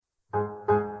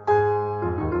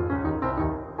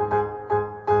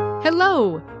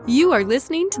Hello, you are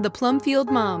listening to the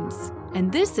Plumfield Moms, and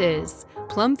this is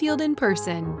Plumfield in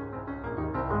Person.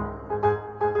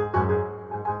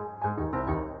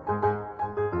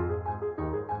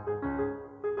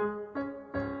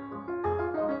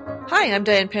 Hi, I'm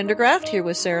Diane Pendergraft here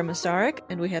with Sarah Masaryk,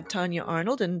 and we have Tanya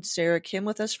Arnold and Sarah Kim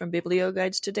with us from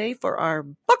BiblioGuides today for our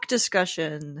book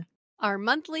discussion. Our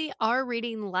monthly Our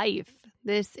Reading Life.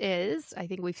 This is, I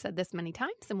think we've said this many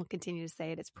times, and we'll continue to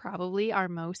say it, it's probably our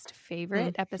most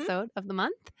favorite episode of the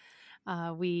month.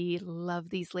 We love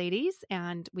these ladies,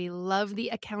 and we love the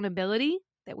accountability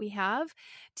that we have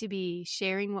to be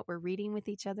sharing what we're reading with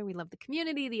each other. We love the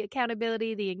community, the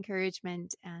accountability, the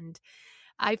encouragement, and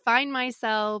I find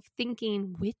myself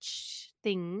thinking, which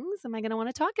things am I going to want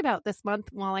to talk about this month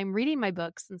while I'm reading my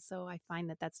books? And so I find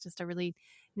that that's just a really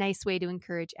nice way to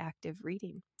encourage active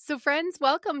reading. So friends,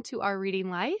 welcome to Our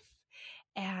Reading Life.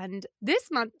 And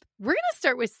this month, we're going to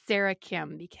start with Sarah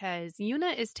Kim because Una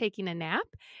is taking a nap.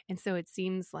 And so it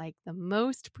seems like the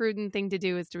most prudent thing to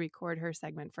do is to record her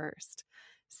segment first.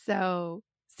 So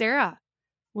Sarah,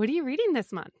 what are you reading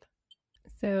this month?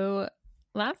 So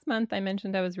last month, I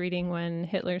mentioned I was reading When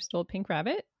Hitler Stole Pink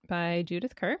Rabbit by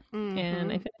Judith Kerr,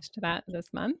 and I finished that this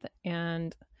month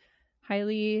and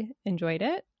highly enjoyed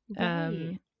it.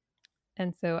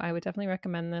 And so I would definitely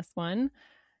recommend this one.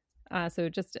 So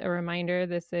just a reminder,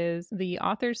 this is the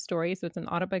author's story. So it's an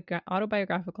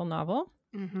autobiographical novel,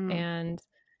 and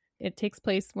it takes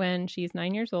place when she's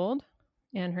 9 years old,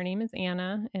 and her name is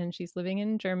Anna, and she's living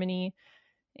in Germany,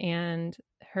 and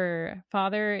her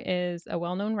father is a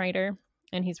well-known writer,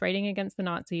 and he's writing against the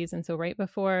Nazis. And so right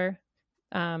before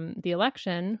the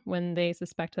election, when they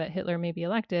suspect that Hitler may be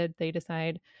elected, they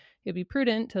decide it'd be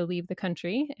prudent to leave the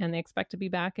country, and they expect to be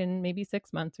back in maybe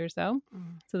 6 months or so.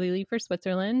 So they leave for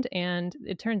Switzerland, and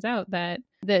it turns out that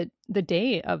the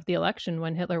day of the election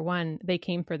when Hitler won, they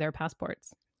came for their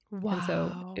passports. Wow. And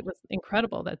so it was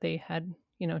incredible that they had,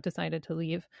 decided to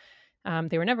leave.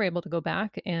 They were never able to go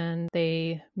back, and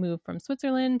they moved from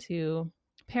Switzerland to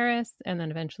Paris and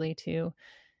then eventually to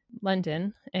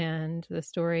London. And the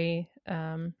story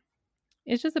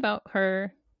is just about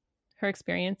her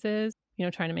experiences,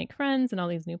 trying to make friends in all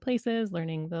these new places,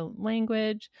 learning the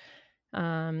language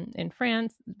in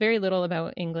France. Very little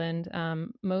about England.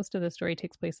 Most of the story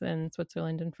takes place in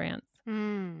Switzerland and France.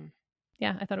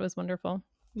 Yeah, I thought it was wonderful.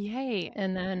 Yay.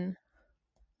 And then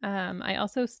I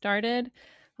also started,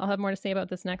 I'll have more to say about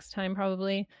this next time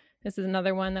probably. This is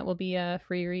another one that will be a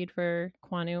free read for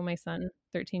Kwanu, my son,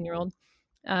 13-year-old.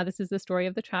 This is the story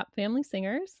of the Trapp family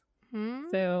singers.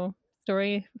 So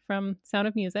story from Sound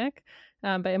of Music,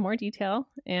 but in more detail.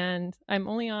 And I'm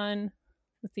only on,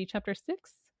 chapter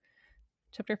 6,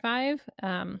 chapter 5.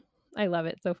 I love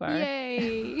it so far.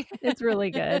 Yay. It's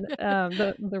really good.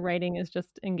 The writing is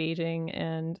just engaging,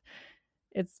 and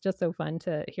it's just so fun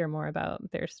to hear more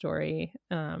about their story.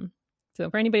 So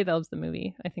for anybody that loves the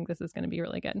movie, I think this is going to be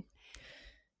really good.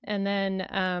 And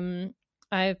then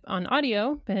I've, on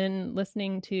audio, been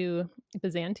listening to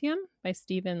Byzantium by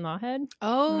Stephen Lawhead. I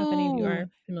don't know if any of you are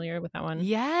familiar with that one.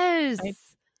 Yes. I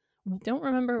don't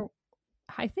remember.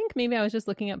 I think maybe I was just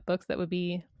looking at books that would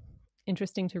be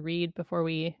interesting to read before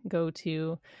we go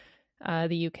to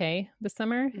the UK this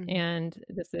summer. And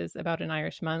this is about an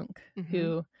Irish monk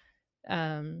who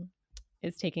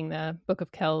is taking the Book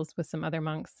of Kells with some other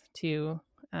monks to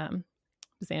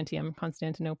Byzantium,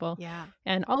 Constantinople. Yeah.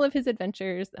 And all of his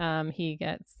adventures, he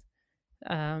gets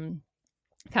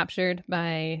captured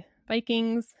by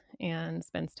Vikings and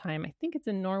spends time, I think it's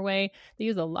in Norway. They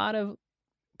use a lot of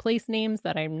place names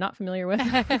that I'm not familiar with.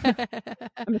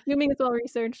 I'm assuming it's well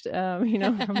researched,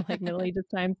 from like Middle Ages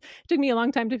times. It took me a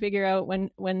long time to figure out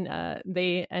when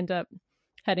they end up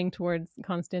heading towards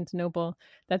Constantinople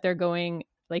that they're going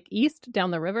like east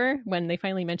down the river, when they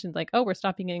finally mentioned like, oh, we're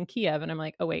stopping in Kiev. And I'm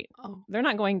like, oh, wait, they're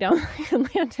not going down the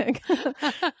Atlantic.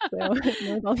 So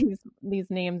with all these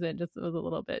names, it just was a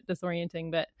little bit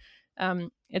disorienting, but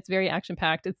it's very action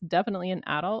packed. It's definitely an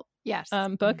adult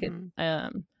book. I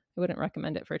wouldn't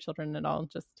recommend it for children at all.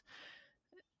 Just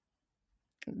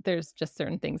there's just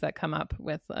certain things that come up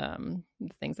with the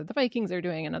things that the Vikings are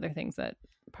doing and other things that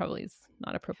probably is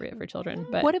not appropriate for children.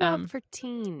 But what about for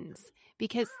teens?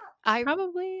 Because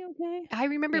probably okay. I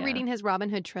remember reading his Robin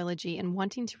Hood trilogy and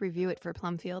wanting to review it for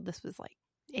Plumfield. This was like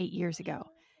 8 years ago.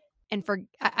 And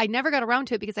I never got around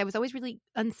to it because I was always really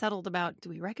unsettled about, do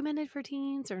we recommend it for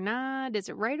teens or not? Is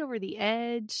it right over the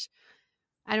edge?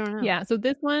 I don't know. Yeah. So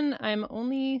this one, I'm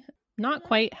only not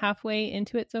quite halfway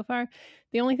into it so far.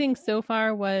 The only thing so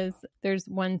far was there's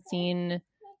one scene,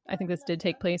 I think this did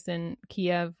take place in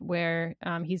Kiev, where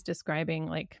he's describing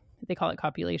like they call it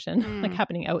copulation, like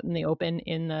happening out in the open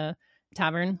in the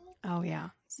tavern. Oh yeah.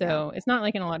 So it's not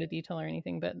like in a lot of detail or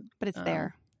anything, but it's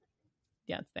there.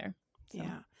 Yeah, it's there. So.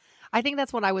 Yeah. I think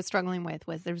that's what I was struggling with,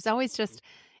 was there's always just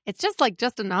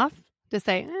enough to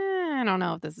say, I don't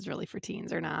know if this is really for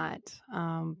teens or not.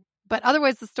 But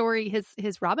otherwise the story,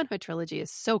 his Robin Hood trilogy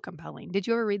is so compelling. Did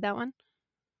you ever read that one?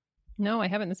 No, I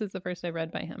haven't. This is the first I've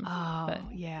read by him. Oh, but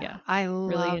yeah. I love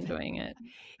really enjoying it.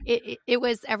 It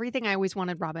was everything I always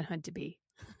wanted Robin Hood to be.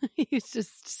 He's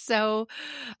just so,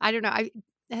 I don't know.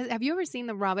 Have you ever seen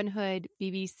the Robin Hood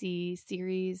BBC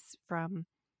series from,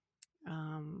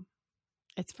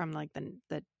 it's from like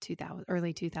the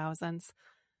early 2000s?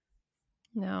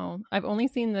 No, I've only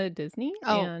seen the Disney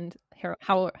and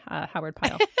Howard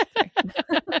Pyle.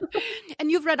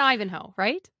 And you've read Ivanhoe,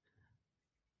 right?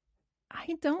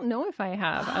 I don't know if I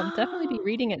have. I'll definitely be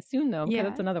reading it soon, though, because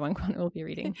that's another one we'll be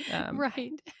reading.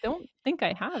 Right. Don't think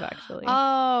I have, actually.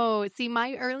 Oh, see,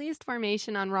 my earliest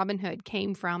formation on Robin Hood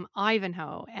came from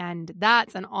Ivanhoe, and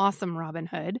that's an awesome Robin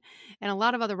Hood. And a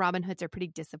lot of other Robin Hoods are pretty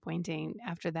disappointing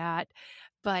after that.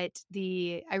 But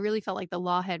I really felt like the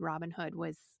Lawhead Robin Hood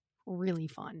was really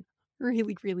fun,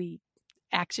 really, really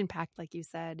action-packed, like you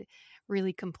said,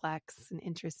 really complex and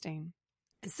interesting.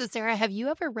 So, Sarah, have you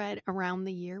ever read Around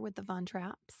the Year with the Von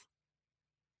Trapps?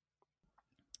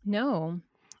 No,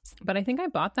 but I think I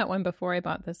bought that one before I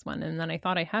bought this one. And then I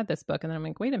thought I had this book. And then I'm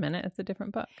like, wait a minute, it's a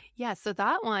different book. Yeah, so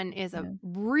that one is a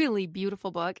really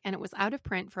beautiful book. And it was out of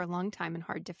print for a long time and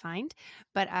hard to find.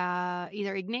 But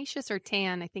either Ignatius or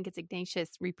Tan, I think it's Ignatius,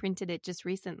 reprinted it just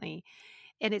recently.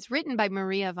 And it's written by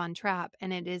Maria Von Trapp,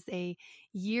 and it is a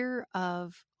year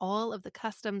of all of the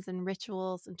customs and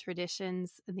rituals and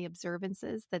traditions and the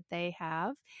observances that they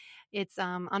have. It's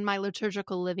on my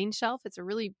liturgical living shelf. It's a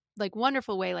really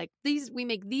wonderful way. Like we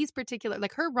make these particular,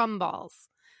 like her rum balls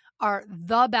are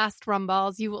the best rum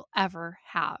balls you will ever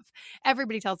have.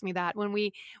 Everybody tells me that. When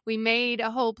we made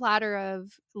a whole platter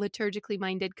of liturgically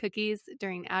minded cookies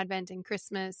during Advent and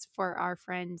Christmas for our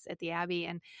friends at the Abbey,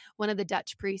 and one of the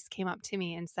Dutch priests came up to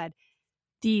me and said,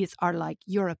 "These are like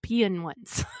European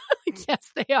ones."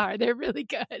 Yes, they are. They're really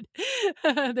good.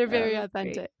 They're very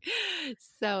authentic. Great.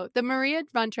 So the Maria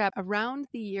Von Trapp, Around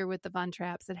the Year with the Von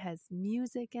Trapps, it has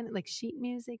music in it, like sheet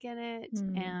music in it,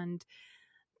 and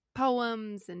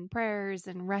poems and prayers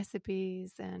and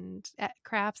recipes and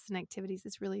crafts and activities.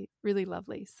 It's really, really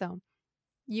lovely. So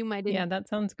you might. Yeah, that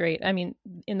sounds great. I mean,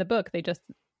 in the book, they just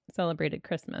celebrated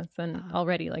Christmas, and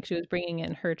already she was bringing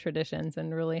in her traditions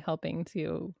and really helping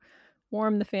to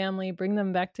warm the family, bring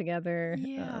them back together.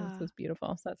 Yeah. This was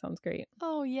beautiful. So that sounds great.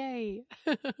 Oh, yay.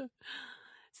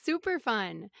 Super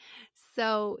fun.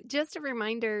 So just a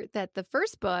reminder that the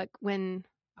first book, for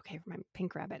my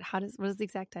Pink Rabbit, what is the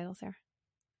exact title, Sarah?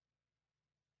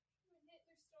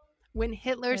 When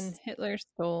Hitler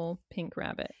Stole Pink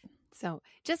Rabbit. So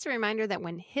just a reminder that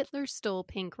When Hitler Stole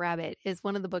Pink Rabbit is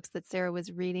one of the books that Sarah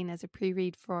was reading as a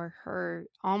pre-read for her,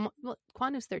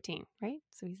 Quanu's 13, right?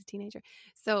 So he's a teenager.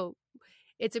 So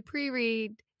it's a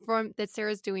pre-read that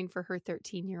Sarah's doing for her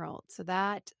 13-year-old. So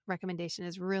that recommendation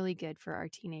is really good for our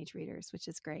teenage readers, which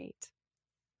is great.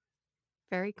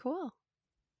 Very cool.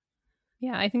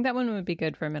 Yeah, I think that one would be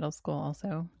good for middle school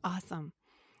also. Awesome.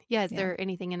 Yeah, is there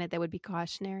anything in it that would be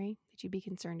cautionary that you'd be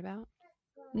concerned about?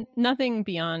 Nothing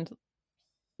beyond,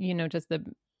 just the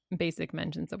basic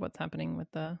mentions of what's happening with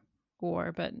the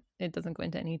war, but it doesn't go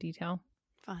into any detail.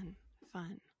 Fun.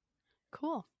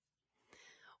 Cool.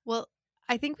 Well,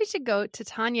 I think we should go to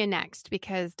Tanya next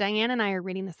because Diane and I are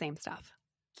reading the same stuff.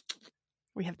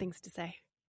 We have things to say.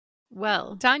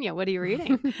 Well, Tanya, what are you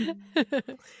reading?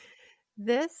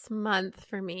 This month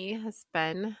for me has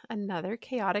been another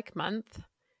chaotic month.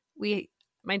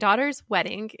 My daughter's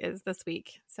wedding is this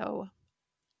week, so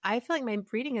I feel like my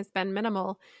reading has been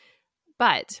minimal.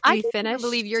 But I can't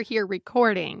believe you're here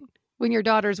recording when your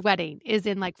daughter's wedding is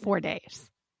in 4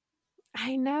 days.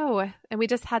 I know, and we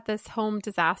just had this home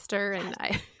disaster, and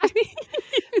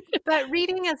but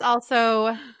reading is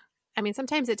also. I mean,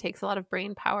 sometimes it takes a lot of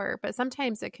brain power, but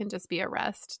sometimes it can just be a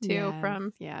rest too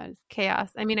from chaos.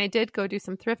 I mean, I did go do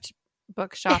some thrift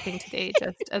book shopping today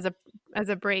just as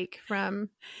a break from,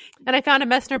 and I found a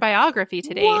Messner biography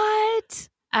today. What?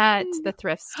 At the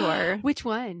thrift store. Which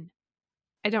one?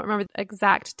 I don't remember the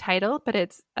exact title, but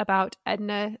it's about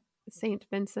Edna St.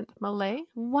 Vincent Millay.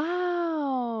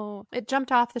 Wow. It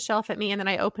jumped off the shelf at me, and then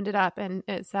I opened it up and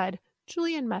it said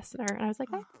Julian Messner, and I was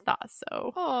like, I thought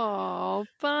so. Oh,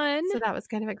 fun. So that was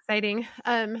kind of exciting.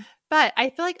 But I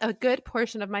feel like a good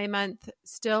portion of my month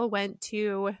still went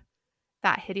to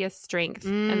that hideous strength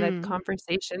and the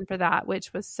conversation for that,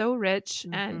 which was so rich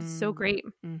and so great.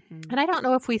 And I don't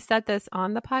know if we said this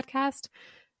on the podcast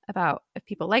about if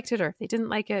people liked it or if they didn't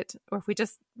like it, or if we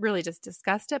just really just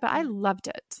discussed it, but I loved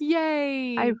it.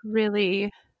 Yay. I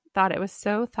really thought it was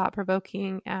so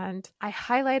thought-provoking, and I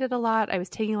highlighted a lot. I was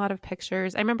taking a lot of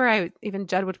pictures. I remember even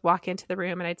Judd would walk into the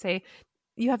room and I'd say,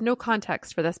 you have no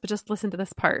context for this, but just listen to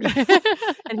this part.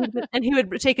 and he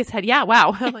would shake his head. Yeah,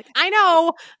 wow. I'm like, I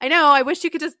know. I wish you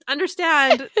could just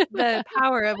understand the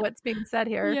power of what's being said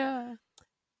here. Yeah.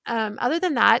 Other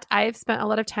than that, I've spent a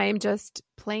lot of time just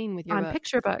playing with your books.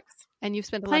 picture books. And you've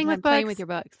spent a Playing lot of with time playing books. with your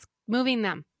books, moving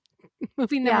them Yeah,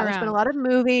 there's around. been a lot of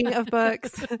moving of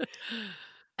books.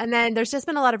 And then there's just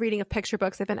been a lot of reading of picture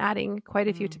books. I've been adding quite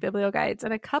a few to Biblioguides,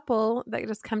 and a couple that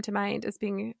just come to mind as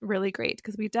being really great,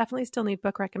 because we definitely still need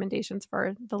book recommendations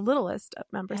for the littlest of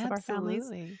members of our families.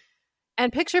 Absolutely.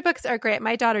 And picture books are great.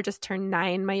 My daughter just turned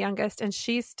 9, my youngest, and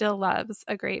she still loves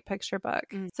a great picture book.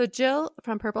 So Jill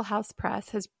from Purple House Press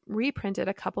has reprinted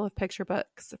a couple of picture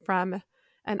books from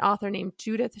an author named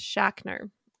Judith Schachner.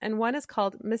 And one is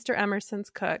called Mr. Emerson's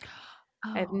Cook.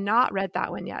 I have not read that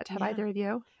one yet. Have either of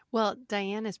you? Well,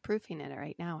 Diane is proofing it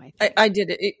right now, I think. I did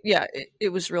it. It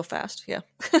was real fast. Yeah.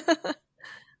 So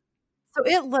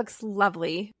it looks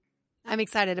lovely. I'm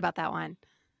excited about that one.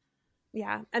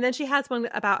 Yeah. And then she has one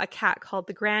about a cat called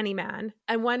The Granny Man.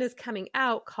 And one is coming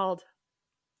out called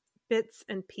Bits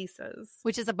and Pieces.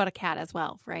 Which is about a cat as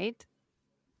well, right?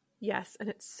 Yes. And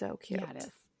it's so cute. Yeah, it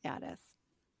is. Yeah, it is.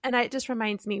 And it just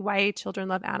reminds me why children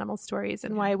love animal stories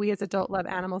and why we as adults love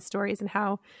animal stories, and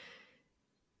how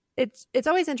it's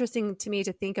always interesting to me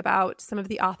to think about some of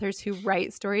the authors who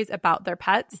write stories about their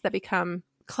pets that become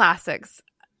classics.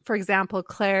 For example,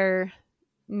 Claire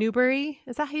Newbery.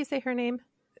 Is that how you say her name?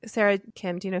 Sarah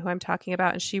Kim, do you know who I'm talking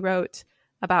about? And she wrote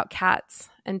about cats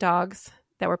and dogs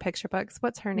that were picture books.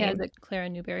 What's her name? Yeah, is it Clara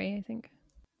Newberry, I think.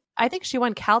 I think she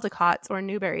won Caldecott's or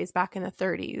Newberry's back in the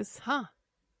 30s. Huh.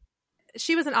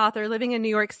 She was an author living in New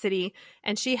York City,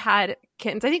 and she had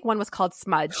kittens. I think one was called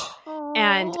Smudge.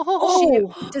 And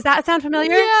does that sound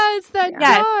familiar? Yes, that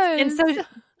does. And so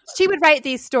she would write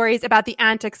these stories about the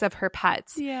antics of her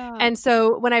pets. Yeah. And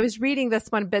so when I was reading this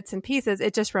one, Bits and Pieces,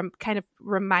 it just kind of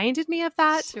reminded me of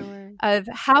that, of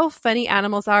how funny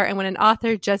animals are. And when an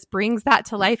author just brings that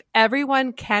to life,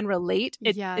 everyone can relate.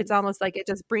 It's almost like it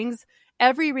just brings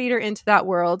every reader into that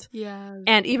world. Yeah.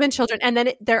 And even children. And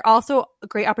then they're also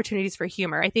great opportunities for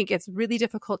humor. I think it's really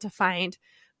difficult to find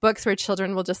books where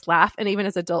children will just laugh, and even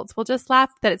as adults will just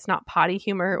laugh, that it's not potty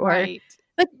humor or right.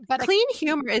 But clean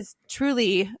humor is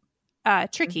truly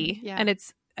tricky, and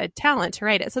it's a talent to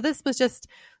write it. So this was just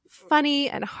funny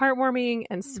and heartwarming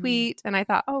and sweet. And I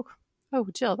thought, oh,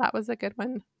 Jill, that was a good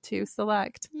one to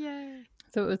select. Yay.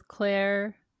 So it was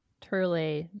Claire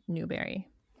Turley Newberry.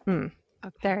 Okay.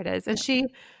 There it is. And she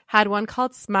had one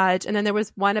called Smudge, and then there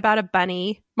was one about a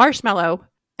bunny, Marshmallow,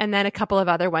 and then a couple of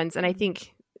other ones. And I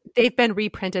think they've been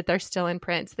reprinted. They're still in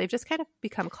print. So they've just kind of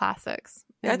become classics.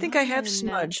 I think I have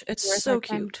Smudge. It's so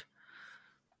cute.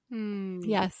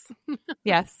 Yes.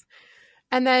 Yes.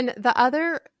 And then the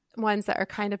other ones that are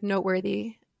kind of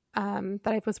noteworthy that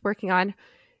I was working on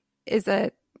is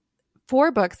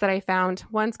 4 books that I found.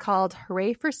 One's called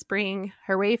Hooray for Spring,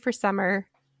 Hooray for Summer,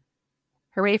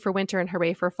 Hooray for Winter, and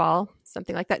Hooray for Fall.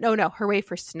 Something like that. No, Hooray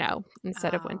for Snow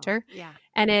instead of winter. Yeah.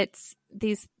 And it's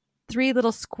these 3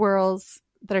 little squirrels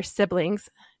that are siblings,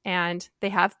 and they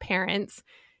have parents,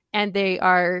 and they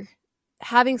are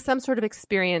having some sort of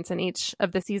experience in each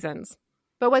of the seasons.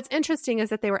 But what's interesting is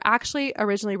that they were actually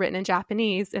originally written in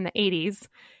Japanese in the 80s.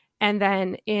 And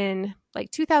then in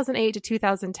like 2008 to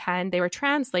 2010, they were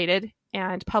translated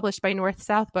and published by North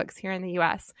South Books here in the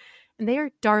US. And they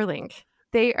are darling.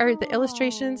 They are the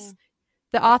illustrations.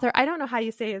 The author, I don't know how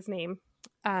you say his name,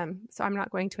 so I'm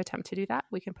not going to attempt to do that.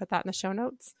 We can put that in the show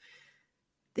notes.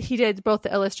 He did both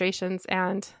the illustrations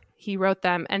and he wrote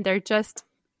them, and they're just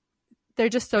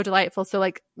so delightful. So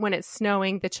like when it's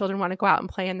snowing, the children want to go out and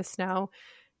play in the snow,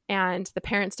 and the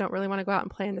parents don't really want to go out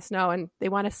and play in the snow, and they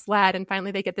want to sled, and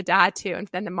finally they get the dad too. And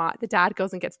then the dad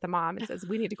goes and gets the mom and says,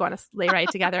 we need to go on a sleigh ride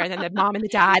together. And then the mom and the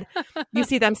dad, you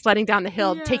see them sledding down the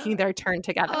hill, taking their turn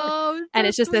together. Oh, and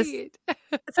it's just sweet.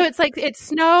 So it's like, it's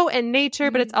snow and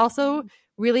nature, but it's also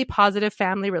really positive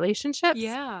family relationships.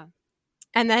 Yeah.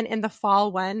 And then in the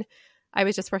fall one, I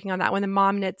was just working on that one. The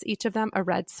mom knits each of them a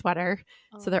red sweater.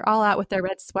 So they're all out with their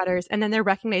red sweaters. And then they're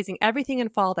recognizing everything in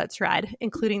fall that's red,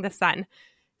 including the sun.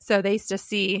 So they just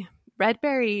see red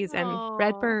berries and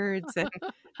red birds and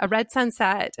a red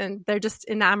sunset. And they're just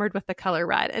enamored with the color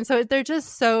red. And so they're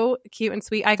just so cute and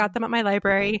sweet. I got them at my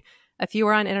library. A few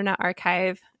were on Internet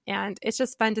Archive. And it's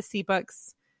just fun to see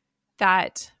books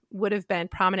that would have been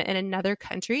prominent in another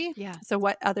country. Yeah. So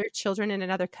what other children in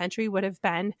another country would have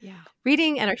been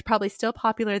reading and are probably still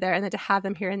popular there, and then to have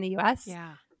them here in the US.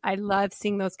 Yeah. I love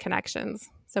seeing those connections.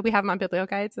 So we have them on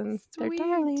BiblioGuides, and they're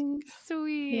darling.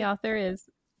 Sweet. The author is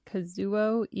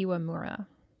Kazuo Iwamura.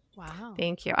 Wow.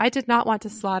 Thank you. I did not want to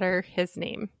slaughter his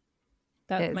name.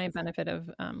 That's my benefit of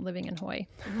living in Hawaii.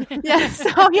 Yes.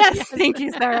 Oh, yes. Thank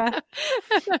you, Sarah.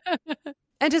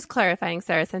 And just clarifying,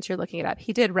 Sarah, since you're looking it up,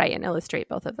 he did write and illustrate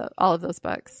all of those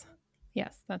books.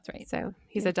 Yes, that's right. So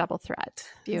he's a double threat.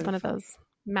 Beautiful. He's one of those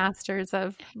masters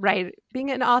of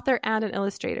being an author and an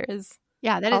illustrator is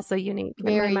that also is unique.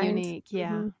 very unique.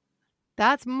 Yeah. Mm-hmm.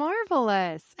 That's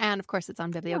marvelous. And of course, it's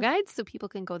on BiblioGuides, so people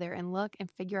can go there and look and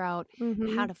figure out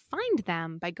how to find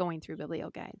them by going through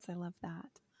BiblioGuides. I love that.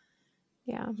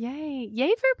 Yeah. Yay.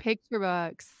 Yay for picture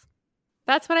books.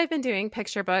 That's what I've been doing,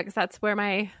 picture books. That's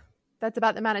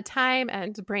about the amount of time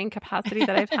and brain capacity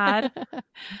that I've had.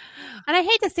 And I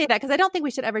hate to say that because I don't think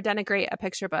we should ever denigrate a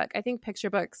picture book. I think picture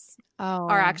books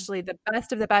are actually the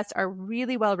best of the best, are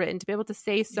really well written to be able to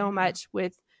say so much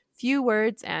with few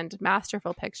words and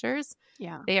masterful pictures.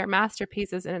 Yeah. They are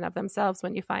masterpieces in and of themselves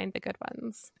when you find the good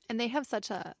ones. And they have such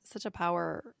a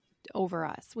power over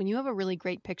us. When you have a really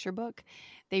great picture book,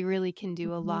 they really can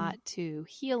do a lot to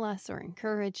heal us or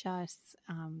encourage us.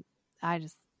 I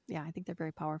think they're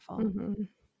very powerful. Mm-hmm.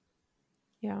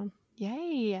 Yeah.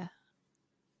 Yay.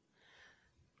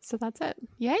 So that's it.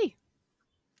 Yay.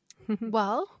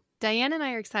 Well, Diane and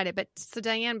I are excited. But so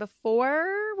Diane, before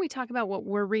we talk about what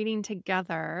we're reading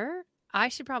together,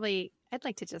 I'd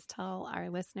like to just tell our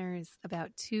listeners about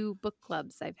 2 book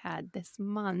clubs I've had this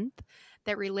month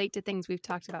that relate to things we've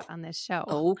talked about on this show.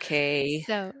 Okay.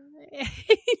 So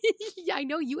I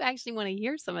know you actually want to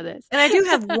hear some of this. And I do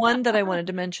have one that I wanted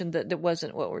to mention that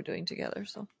wasn't what we're doing together.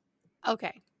 So,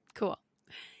 okay, cool.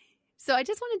 So I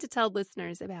just wanted to tell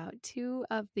listeners about 2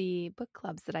 of the book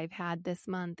clubs that I've had this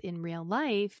month in real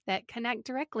life that connect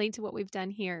directly to what we've done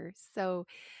here. So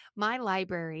my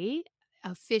library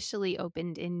officially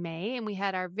opened in May, and we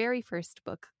had our very first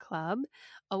book club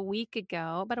about a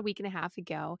week and a half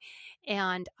ago.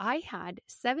 And I had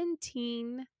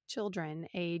 17 children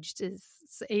ages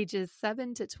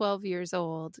 7 to 12 years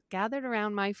old gathered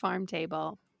around my farm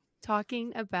table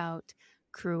talking about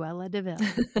Cruella de Vil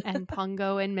and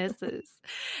Pongo and Mrs.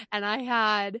 And I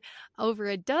had over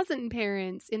a dozen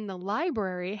parents in the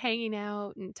library hanging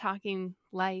out and talking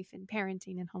life and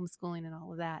parenting and homeschooling and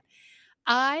all of that.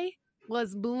 I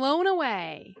was blown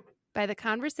away by the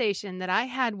conversation that I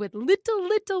had with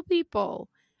little people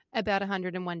about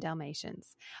 101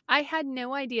 Dalmatians. I had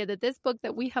no idea that this book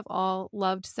that we have all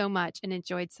loved so much and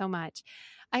enjoyed so much,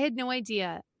 I had no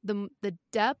idea the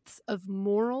depths of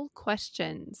moral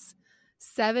questions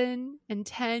 7 and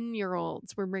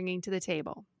 10-year-olds were bringing to the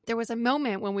table. There was a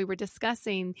moment when we were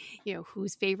discussing,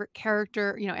 whose favorite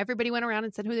character, everybody went around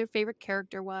and said who their favorite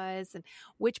character was and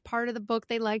which part of the book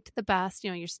they liked the best,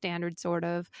 your standard sort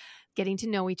of getting to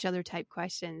know each other type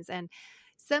questions. And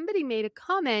somebody made a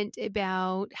comment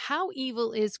about how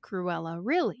evil is Cruella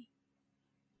really?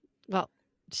 Well,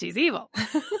 she's evil.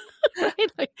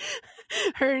 Right? Like,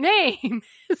 her name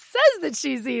says that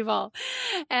she's evil.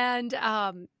 And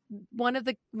one of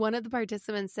the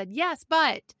participants said, yes,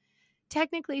 but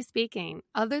technically speaking,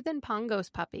 other than Pongo's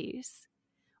puppies,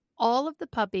 all of the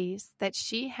puppies that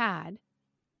she had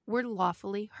were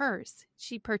lawfully hers.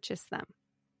 She purchased them.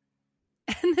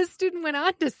 And the student went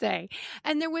on to say,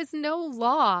 and there was no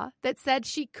law that said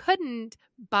she couldn't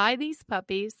buy these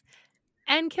puppies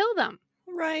and kill them.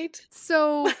 Right.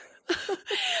 So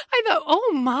I thought,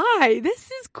 oh my,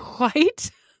 this is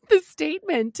quite the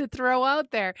statement to throw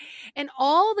out there. And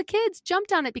all the kids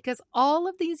jumped on it because all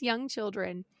of these young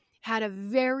children had a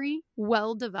very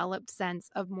well-developed sense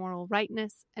of moral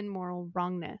rightness and moral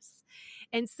wrongness.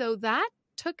 And so that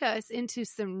took us into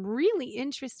some really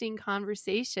interesting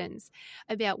conversations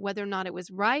about whether or not it was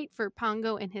right for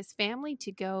Pongo and his family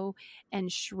to go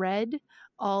and shred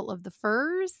all of the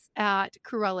furs at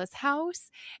Cruella's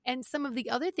house and some of the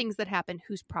other things that happen.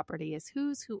 Whose property is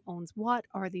whose? Who owns what?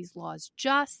 Are these laws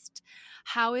just?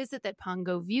 How is it that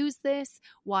Pongo views this?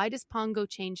 Why does Pongo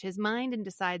change his mind and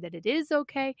decide that it is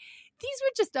okay? These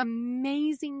were just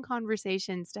amazing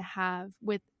conversations to have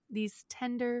with these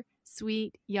tender,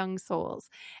 sweet young souls.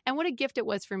 And what a gift it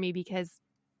was for me, because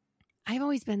I've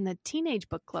always been the teenage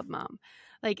book club mom.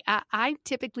 Like I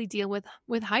typically deal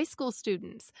with high school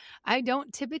students. I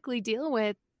don't typically deal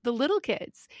with the little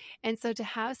kids. And so to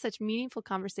have such meaningful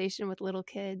conversation with little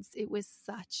kids, it was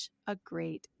such a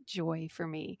great joy for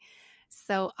me.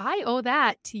 So I owe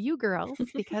that to you girls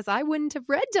because I wouldn't have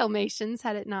read Dalmatians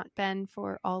had it not been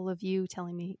for all of you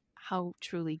telling me how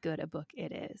truly good a book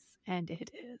it is. And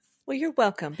it is. Well, you're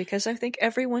welcome, because I think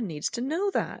everyone needs to know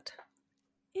that.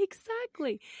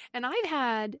 Exactly. And I've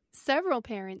had several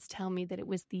parents tell me that it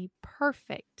was the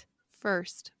perfect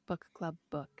first book club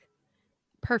book.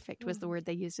 Perfect was the word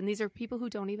they used. And these are people who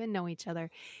don't even know each other.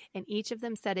 And each of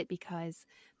them said it because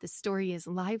the story is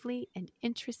lively and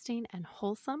interesting and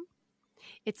wholesome.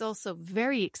 It's also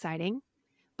very exciting,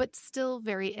 but still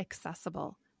very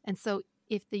accessible. And so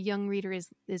if the young reader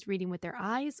is reading with their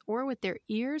eyes or with their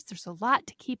ears, there's a lot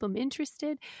to keep them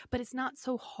interested, but it's not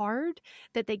so hard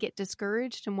that they get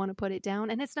discouraged and want to put it down.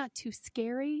 And it's not too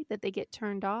scary that they get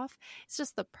turned off. It's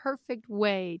just the perfect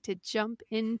way to jump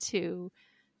into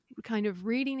kind of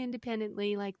reading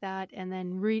independently like that, and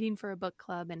then reading for a book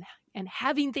club and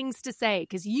having things to say,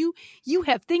 because you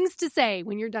have things to say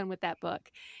when you're done with that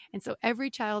book. And so every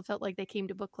child felt like they came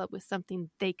to book club with something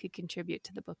they could contribute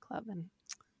to the book club. And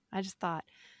I just thought,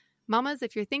 mamas,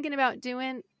 if you're thinking about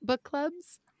doing book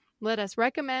clubs, let us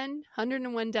recommend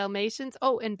 101 Dalmatians.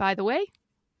 Oh, and by the way,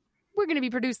 we're going to be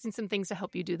producing some things to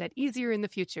help you do that easier in the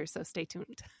future, so stay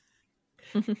tuned.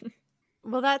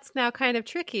 Well, that's now kind of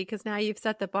tricky because now you've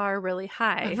set the bar really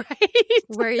high. Right?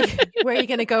 Where are you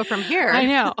going to go from here? I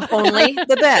know. Only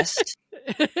the best.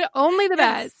 Only the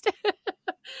best.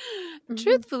 Mm-hmm.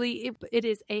 Truthfully, it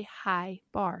is a high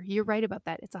bar. You're right about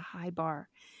that. It's a high bar.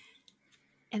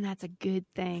 And that's a good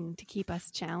thing to keep us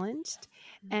challenged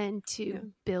and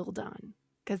to build on.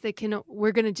 Because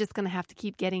we're just going to have to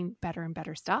keep getting better and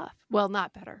better stuff. Well,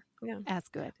 not better. Yeah. As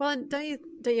good. Well, and don't you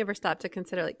ever stop to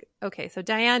consider, like, okay, so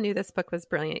Diane knew this book was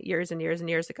brilliant years and years and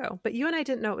years ago, but you and I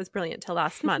didn't know it was brilliant till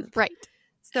last month. Right.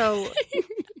 So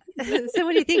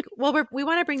when you think, well, we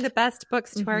want to bring the best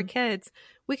books to our kids,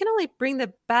 we can only bring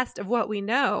the best of what we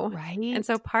know. Right. And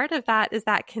so part of that is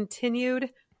that continued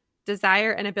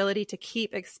desire and ability to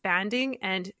keep expanding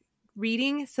and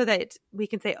reading so that we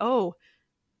can say, oh,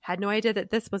 had no idea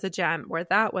that this was a gem or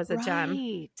that was a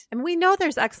gem. And we know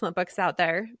there's excellent books out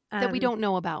there that we don't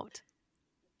know about.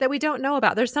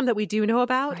 There's some that we do know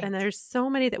about, Right. and there's so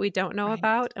many that we don't know Right.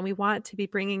 about. And we want to be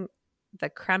bringing the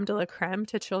creme de la creme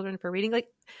to children for reading. Like,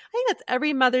 I think that's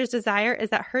every mother's desire,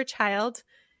 is that her child,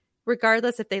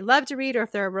 regardless if they love to read or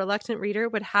if they're a reluctant reader,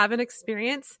 would have an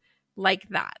experience like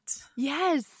that.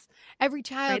 Yes. Every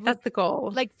child, Right? That's the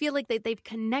goal. feel like they've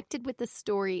connected with the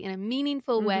story in a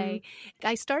meaningful way.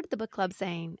 I started the book club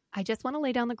saying, I just want to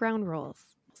lay down the ground rules.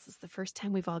 This is the first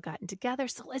time we've all gotten together,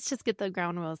 so let's just get the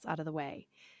ground rules out of the way.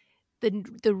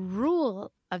 The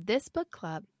rule of this book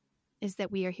club is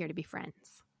that we are here to be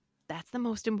friends. That's the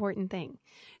most important thing.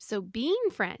 So being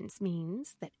friends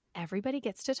means that everybody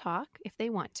gets to talk if they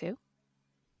want to.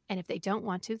 And if they don't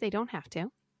want to, they don't have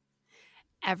to.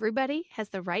 Everybody has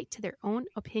the right to their own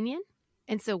opinion.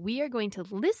 And so we are going to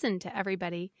listen to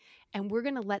everybody, and we're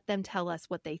going to let them tell us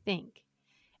what they think.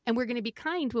 And we're going to be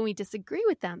kind when we disagree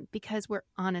with them because we're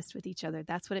honest with each other.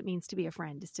 That's what it means to be a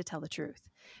friend, is to tell the truth.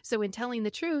 So in telling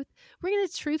the truth, we're going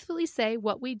to truthfully say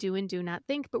what we do and do not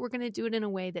think, but we're going to do it in a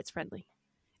way that's friendly.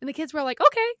 And the kids were like,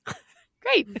 okay,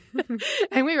 great.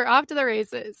 And we were off to the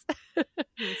races.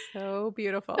 It's so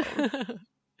beautiful.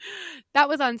 That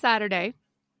was on Saturday.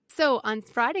 So on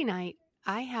Friday night,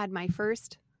 I had my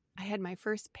first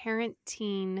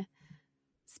parent-teen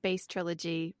space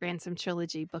trilogy, Ransom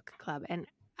trilogy book club. And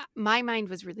my mind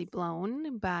was really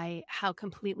blown by how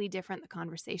completely different the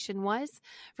conversation was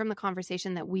from the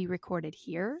conversation that we recorded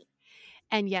here.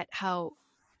 And yet how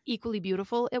equally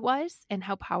beautiful it was and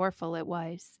how powerful it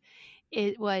was.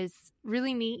 It was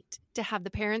really neat to have the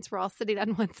parents were all sitting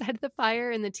on one side of the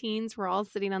fire and the teens were all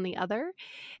sitting on the other.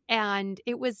 And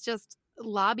it was just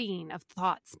lobbying of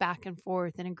thoughts back and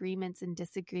forth and agreements and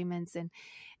disagreements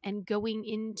and going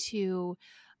into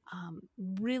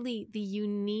really the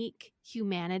unique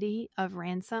humanity of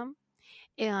Ransom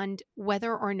and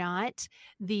whether or not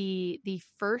the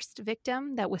first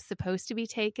victim that was supposed to be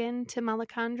taken to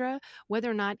Malacandra, whether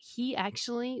or not he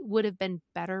actually would have been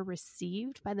better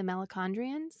received by the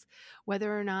Malacandrians,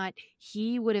 whether or not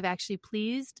he would have actually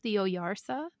pleased the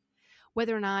Oyarsa,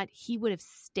 whether or not he would have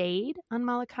stayed on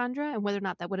Malacandra and whether or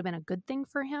not that would have been a good thing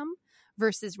for him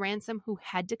versus Ransom, who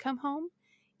had to come home,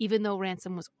 even though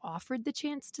Ransom was offered the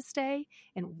chance to stay.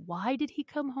 And why did he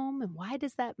come home? And why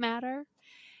does that matter?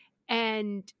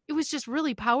 And it was just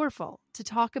really powerful to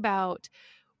talk about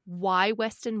why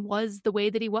Weston was the way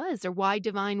that he was or why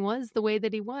Divine was the way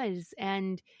that he was.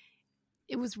 And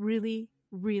it was really,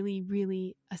 really,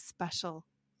 really a special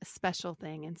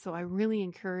thing. And so I really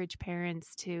encourage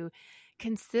parents to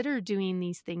consider doing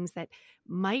these things that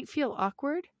might feel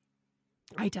awkward,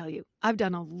 I tell you, I've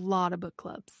done a lot of book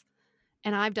clubs.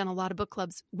 And I've done a lot of book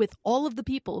clubs with all of the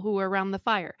people who are around the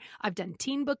fire. I've done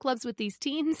teen book clubs with these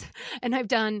teens, and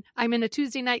I'm in a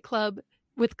Tuesday night club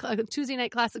with a Tuesday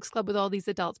night classics club with all these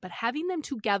adults. But having them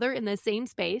together in the same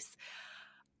space,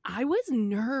 I was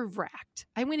nerve-wracked.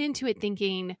 I went into it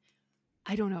thinking,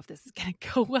 I don't know if this is going to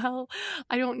go well.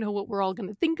 I don't know what we're all going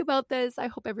to think about this. I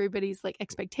hope everybody's like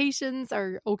expectations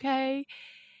are okay.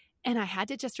 And I had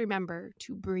to just remember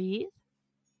to breathe,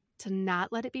 to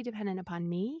not let it be dependent upon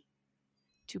me,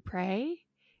 to pray,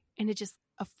 and to just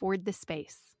afford the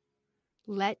space.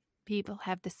 Let people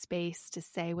have the space to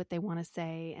say what they want to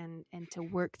say and to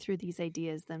work through these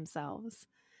ideas themselves.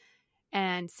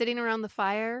 And sitting around the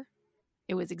fire,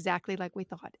 it was exactly like we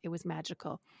thought. It was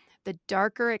magical. The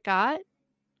darker it got,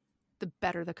 the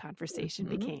better the conversation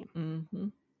became. Mm-hmm.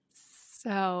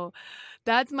 So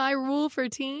that's my rule for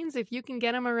teens. If you can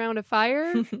get them around a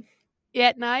fire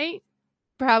at night,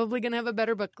 probably going to have a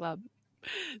better book club.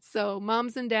 So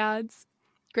moms and dads,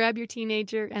 grab your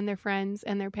teenager and their friends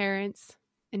and their parents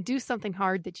and do something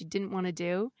hard that you didn't want to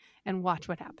do and watch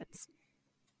what happens.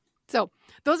 So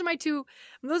those are my two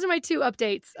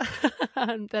updates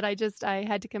that I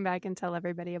had to come back and tell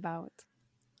everybody about.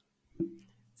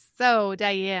 So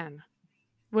Diane,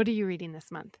 what are you reading this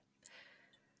month?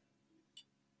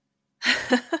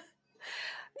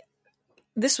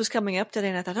 This was coming up today,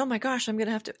 and I thought, oh my gosh, I'm going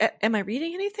to have to, am I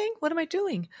reading anything? What am I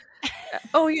doing?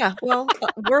 Oh yeah, well,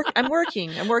 I'm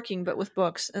working, but with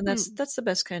books, and that's the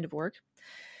best kind of work.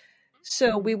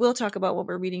 So we will talk about what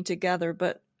we're reading together,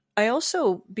 but I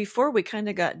also, before we kind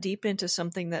of got deep into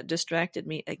something that distracted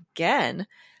me again,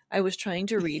 I was trying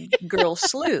to read Girl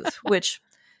Sleuth, which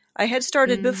I had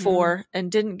started before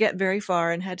and didn't get very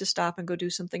far and had to stop and go do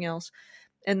something else.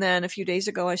 And then a few days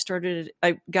ago,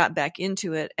 I got back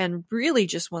into it and really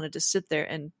just wanted to sit there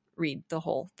and read the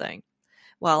whole thing.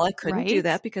 Well, I couldn't do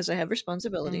that because I have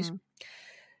responsibilities.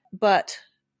 But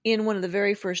in one of the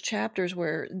very first chapters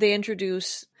where they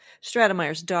introduce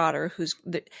Stratemeyer's daughter,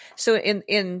 so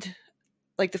in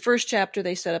like the first chapter,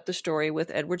 they set up the story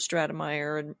with Edward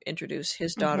Stratemeyer and introduce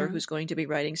his daughter, who's going to be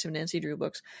writing some Nancy Drew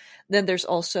books. Then there's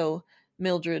also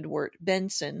Mildred Wirt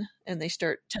Benson, and they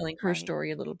start telling her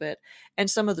story a little bit and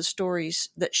some of the stories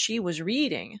that she was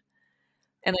reading.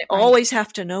 And I always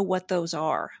have to know what those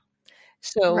are.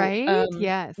 So,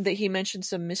 yes, that he mentioned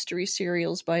some mystery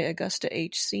serials by Augusta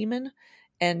H. Seaman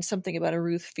and something about a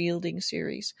Ruth Fielding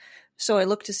series. So I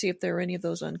looked to see if there were any of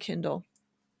those on Kindle,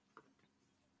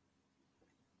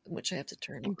 which I have to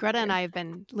turn. And Greta and I have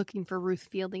been looking for Ruth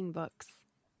Fielding books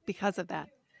because of that.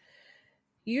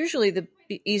 Usually the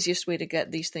easiest way to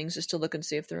get these things is to look and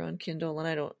see if they're on Kindle,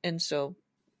 and so,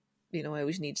 I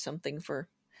always need something for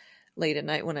late at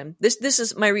night when this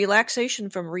is my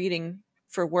relaxation from reading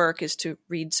for work, is to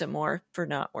read some more for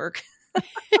not work.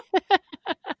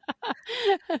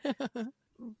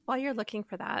 While you're looking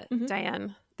for that,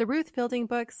 Diane, the Ruth Fielding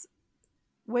books,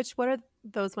 what are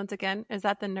those ones again? Is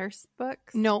that the nurse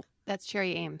books? Nope, that's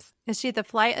Cherry Ames. Is she the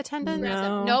flight attendant?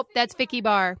 No. Nope, that's Vicky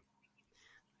Barr.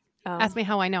 Ask me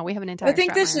how I know. We have an entire. I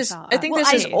think this is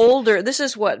older. This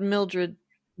is what Mildred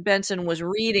Benson was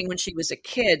reading when she was a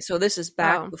kid. So this is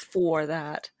back before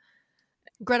that.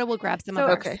 Greta will grab some of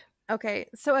ours. Okay.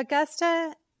 So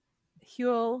Augusta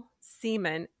Huell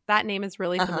Seaman, that name is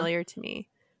really familiar to me.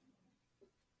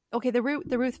 Okay, the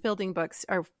Ruth Fielding books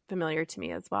are familiar to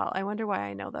me as well. I wonder why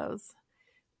I know those.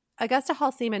 Augusta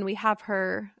Huell Seaman, we have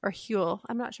her, or Huell.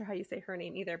 I'm not sure how you say her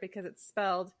name either because it's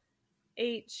spelled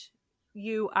Huiell,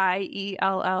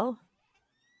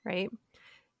 right?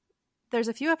 There's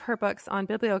a few of her books on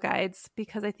Biblioguides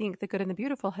because I think The Good and the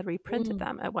Beautiful had reprinted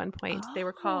them at one point. They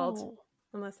were called,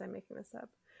 unless I'm making this up.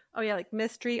 Oh yeah, like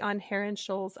Mystery on Heron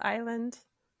Shoals Island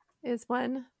is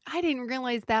one. I didn't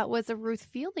realize that was a Ruth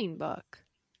Fielding book.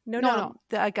 No.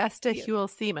 The Augusta Huell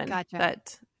Seaman. Gotcha.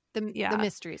 The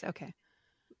mysteries. Okay.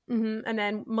 And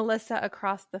then Melissa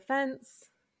Across the Fence.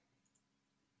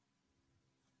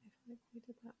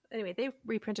 Anyway, they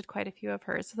reprinted quite a few of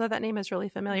hers, so that name is really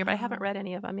familiar, but I haven't read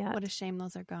any of them yet. What a shame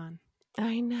those are gone.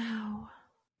 I know.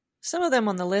 Some of them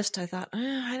on the list, I thought,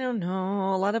 I don't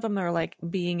know. A lot of them are like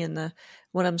being in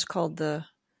one of them's called a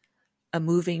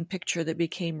moving picture that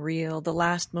became real, the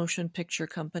Last Motion Picture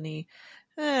Company.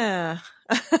 I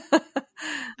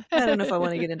don't know if I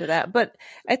want to get into that, but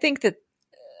I think that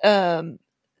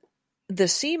the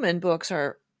Seaman books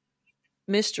are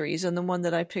mysteries, and the one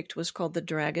that I picked was called The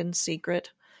Dragon's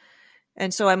Secret.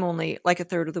 And so I'm only like a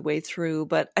third of the way through,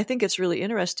 but I think it's really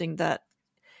interesting that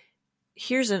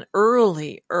here's an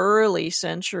early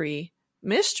century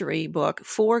mystery book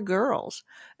for girls.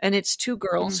 And it's two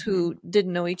girls who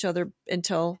didn't know each other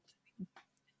until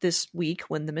this week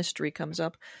when the mystery comes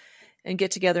up and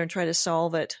get together and try to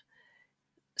solve it.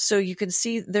 So you can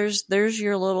see there's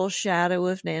your little shadow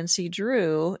of Nancy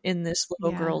Drew in this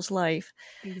little girl's life.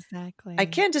 Exactly. I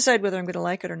can't decide whether I'm going to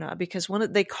like it or not, because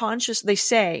they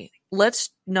say, let's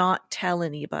not tell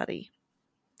anybody.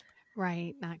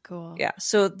 Right. Not cool. Yeah.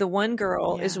 So the one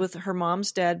girl is with her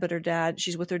mom's dead, but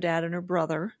she's with her dad and her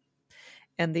brother.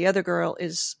 And the other girl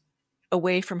is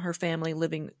away from her family,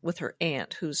 living with her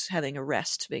aunt who's having a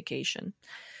rest vacation.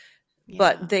 Yeah.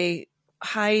 But they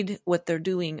hide what they're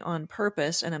doing on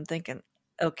purpose, and I'm thinking,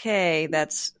 okay,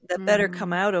 that better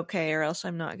come out okay, or else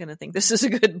I'm not going to think this is a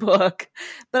good book.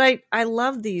 But I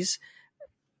love these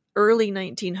early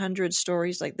 1900s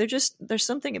stories. Like there's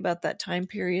something about that time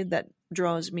period that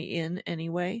draws me in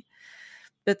anyway.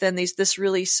 But then this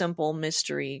really simple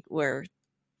mystery where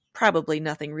probably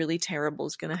nothing really terrible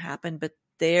is going to happen, but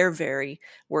they're very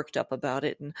worked up about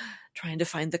it and trying to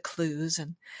find the clues,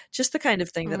 and just the kind of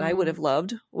thing that I would have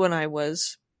loved when I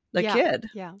was a kid.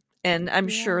 Yeah. And I'm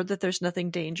sure that there's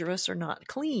nothing dangerous or not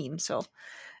clean. So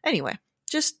anyway,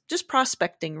 just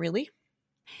prospecting, really.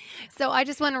 So I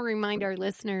just want to remind our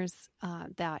listeners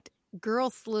that Girl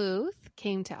Sleuth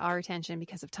came to our attention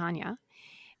because of Tanya.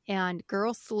 And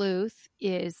Girl Sleuth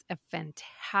is a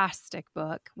fantastic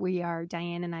book.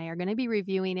 Diane and I are going to be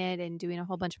reviewing it and doing a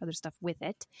whole bunch of other stuff with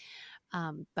it.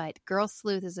 But Girl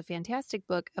Sleuth is a fantastic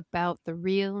book about the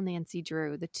real Nancy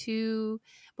Drew.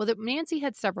 Nancy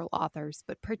had several authors,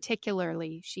 but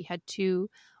particularly she had two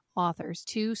authors,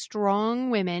 two strong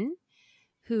women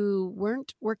who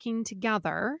weren't working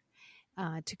together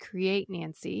to create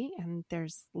Nancy. And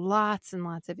there's lots and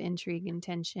lots of intrigue and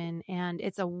tension. And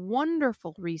it's a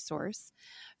wonderful resource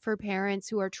for parents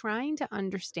who are trying to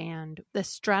understand the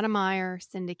Stratemeyer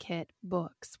Syndicate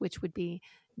books, which would be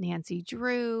Nancy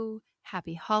Drew,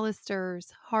 Happy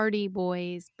Hollisters, Hardy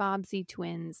Boys, Bobbsey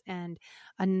Twins, and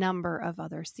a number of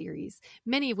other series,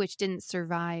 many of which didn't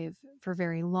survive for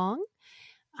very long.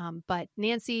 But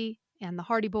Nancy and the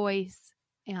Hardy Boys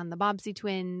and the Bobbsey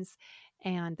Twins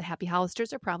and the Happy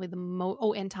Hollisters are probably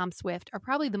and Tom Swift are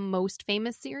probably the most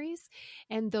famous series.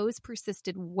 And those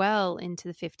persisted well into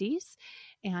the 50s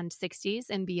and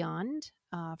 60s and beyond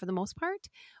for the most part.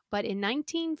 But in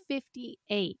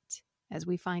 1958, as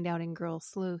we find out in Girl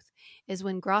Sleuth, is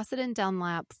when Grosset and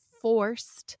Dunlap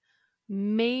forced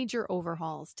major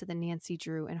overhauls to the Nancy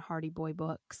Drew and Hardy Boy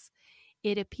books.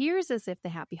 It appears as if the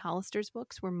Happy Hollisters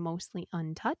books were mostly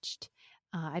untouched.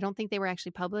 I don't think they were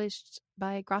actually published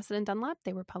by Grosset and Dunlap.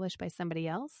 They were published by somebody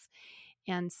else.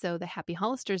 And so the Happy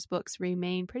Hollisters books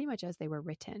remain pretty much as they were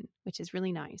written, which is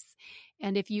really nice.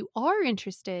 And if you are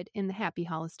interested in the Happy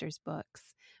Hollisters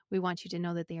books, we want you to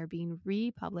know that they are being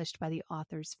republished by the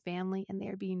author's family, and they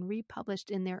are being republished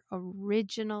in their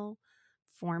original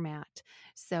format.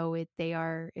 So if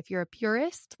you're a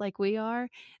purist like we are,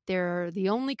 the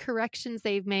only corrections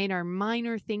they've made are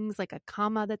minor things like a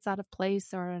comma that's out of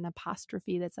place or an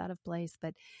apostrophe that's out of place,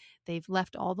 but they've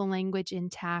left all the language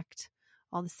intact,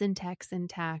 all the syntax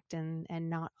intact, and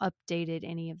not updated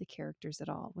any of the characters at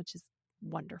all, which is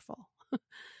wonderful.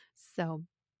 So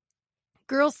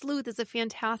Girl Sleuth is a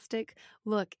fantastic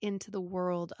look into the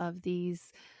world of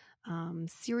these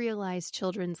serialized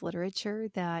children's literature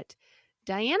that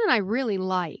Diane and I really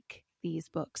like these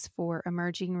books for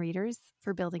emerging readers,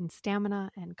 for building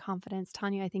stamina and confidence.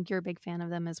 Tanya, I think you're a big fan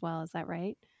of them as well. Is that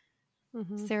right?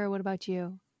 Mm-hmm. Sarah, what about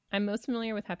you? I'm most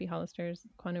familiar with Happy Hollisters.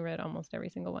 Kwanu read almost every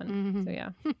single one. Mm-hmm. So yeah,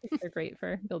 they're great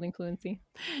for building fluency.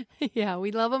 Yeah,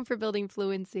 we love them for building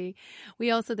fluency.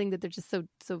 We also think that they're just so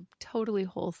totally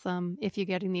wholesome. If you're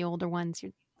getting the older ones,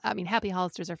 Happy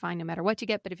Hollisters are fine no matter what you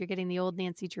get, but if you're getting the old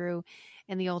Nancy Drew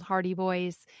and the old Hardy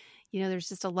Boys, there's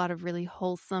just a lot of really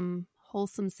wholesome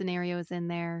scenarios in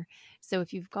there. So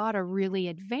if you've got a really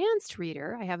advanced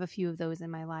reader, I have a few of those in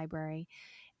my library,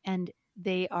 and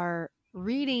they are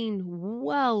reading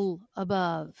well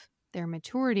above their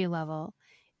maturity level,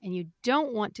 and you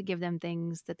don't want to give them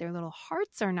things that their little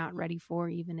hearts are not ready for,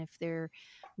 even if their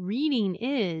reading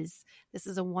is, this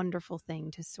is a wonderful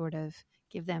thing to sort of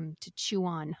give them to chew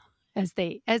on as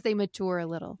they mature a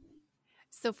little.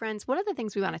 So friends, one of the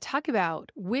things we want to talk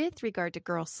about with regard to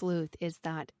Girl Sleuth is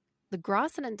that the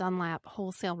Grosset and Dunlap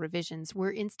wholesale revisions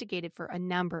were instigated for a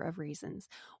number of reasons.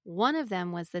 One of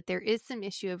them was that there is some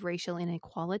issue of racial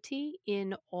inequality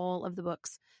in all of the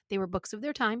books. They were books of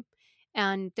their time,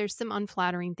 and there's some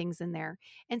unflattering things in there.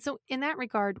 And so in that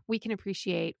regard, we can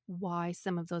appreciate why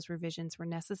some of those revisions were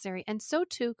necessary, and so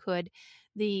too could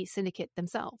the syndicate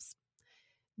themselves.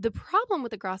 The problem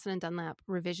with the Grosson and Dunlap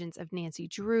revisions of Nancy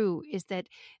Drew is that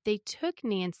they took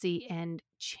Nancy and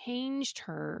changed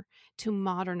her to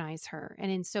modernize her.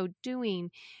 And in so doing,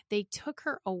 they took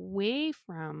her away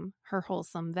from her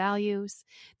wholesome values.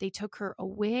 They took her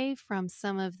away from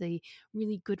some of the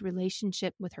really good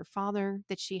relationship with her father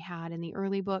that she had in the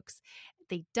early books.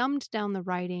 They dumbed down the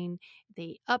writing,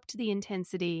 they upped the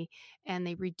intensity, and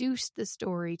they reduced the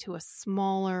story to a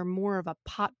smaller, more of a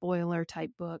potboiler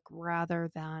type book rather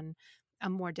than a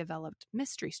more developed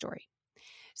mystery story.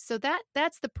 So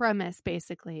that's the premise,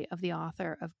 basically, of the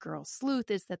author of Girl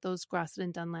Sleuth, is that those Grosson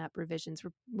and Dunlap revisions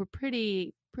were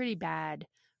pretty bad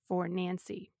for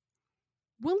Nancy.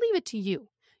 We'll leave it to you.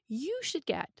 You should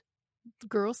get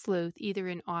Girl Sleuth either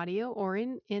in audio or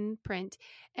in print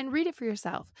and read it for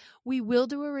yourself. We will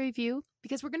do a review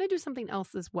because we're going to do something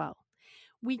else as well.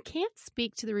 We can't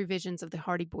speak to the revisions of the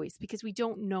Hardy Boys because we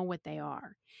don't know what they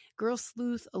are. Girl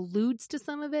Sleuth alludes to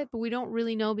some of it, but we don't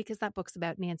really know because that book's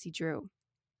about Nancy Drew.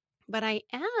 But I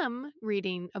am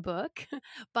reading a book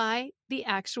by the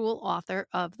actual author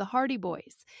of the Hardy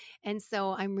Boys. And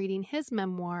so I'm reading his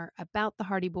memoir about the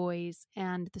Hardy Boys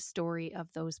and the story of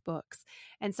those books.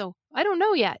 And so I don't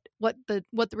know yet what the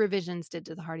revisions did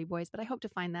to the Hardy Boys, but I hope to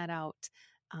find that out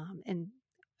and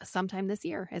sometime this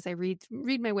year as I read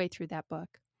my way through that book.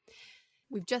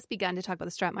 We've just begun to talk about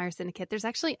the Stratemeyer Syndicate. There's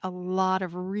actually a lot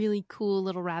of really cool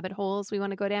little rabbit holes we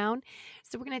want to go down.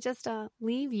 So we're going to just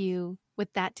leave you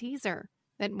with that teaser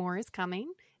that more is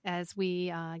coming as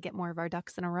we get more of our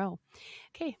ducks in a row.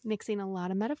 Okay, mixing a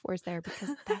lot of metaphors there because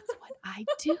that's what I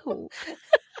do.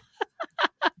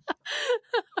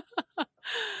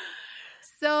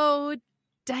 So,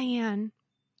 Diane,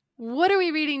 what are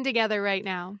we reading together right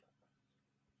now?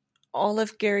 All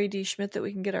of Gary D. Schmidt that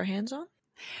we can get our hands on?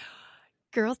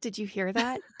 Girls, did you hear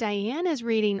that? Diane is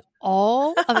reading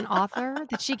all of an author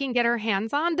that she can get her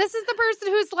hands on. This is the person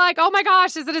who's like, oh my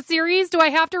gosh, is it a series? Do I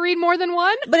have to read more than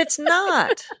one? But it's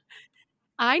not.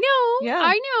 I know. Yeah.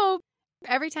 I know.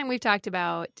 Every time we've talked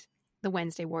about the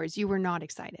Wednesday Wars, you were not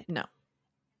excited. No.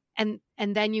 And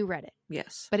then you read it.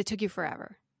 Yes. But it took you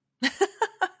forever.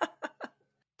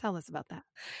 Tell us about that.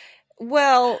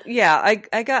 Well, yeah,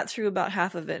 I got through about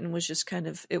half of it and was just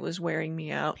it was wearing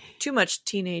me out. Too much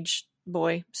teenage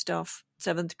boy stuff,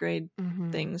 7th grade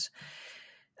things.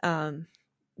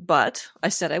 But I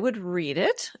said I would read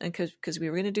it because we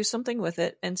were going to do something with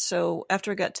it. And so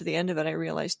after I got to the end of it, I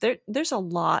realized there's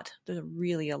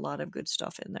really a lot of good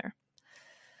stuff in there.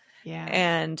 Yeah.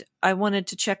 And I wanted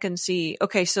to check and see,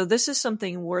 okay, so this is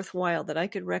something worthwhile that I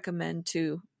could recommend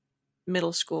to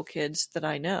middle school kids that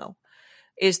I know.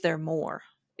 Is there more?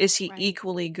 Is he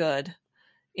equally good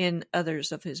in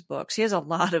others of his books? He has a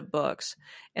lot of books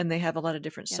and they have a lot of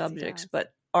different subjects,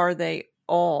 but are they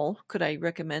all, could I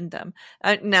recommend them?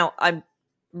 Now, I'm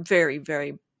very,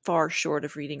 very far short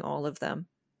of reading all of them,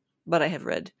 but I have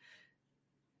read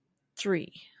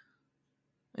 3,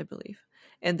 I believe,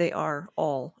 and they are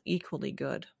all equally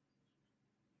good.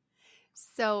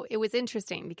 So it was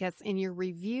interesting because in your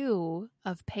review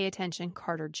of Pay Attention,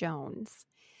 Carter Jones,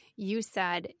 you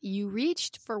said you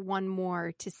reached for one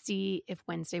more to see if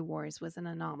Wednesday Wars was an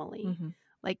anomaly. Mm-hmm.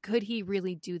 Like, could he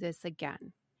really do this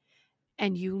again?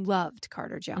 And you loved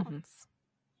Carter Jones.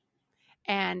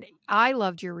 Mm-hmm. And I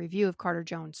loved your review of Carter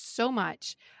Jones so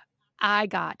much. I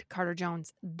got Carter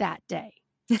Jones that day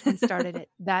and started it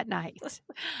that night.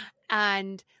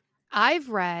 And I've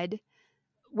read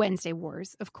Wednesday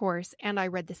Wars, of course, and I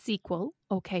read the sequel,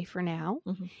 Okay for Now.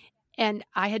 Mm-hmm. And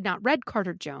I had not read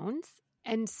Carter Jones.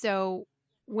 And so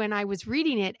when I was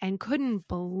reading it and couldn't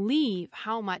believe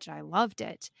how much I loved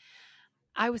it,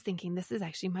 I was thinking, this is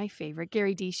actually my favorite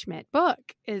Gary D. Schmidt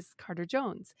book is Carter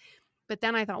Jones. But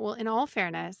then I thought, well, in all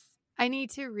fairness, I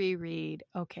need to reread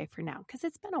Okay for Now because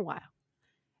it's been a while.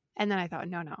 And then I thought,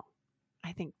 no,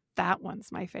 I think that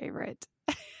one's my favorite.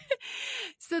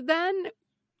 So then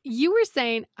you were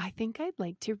saying, I think I'd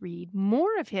like to read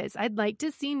more of his. I'd like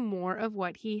to see more of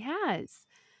what he has.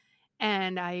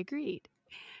 And I agreed.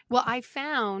 Well, I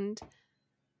found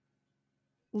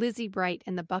Lizzie Bright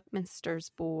and the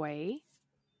Buckminster's Boy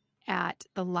at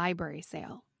the library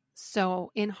sale.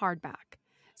 So in hardback.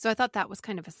 So I thought that was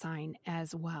kind of a sign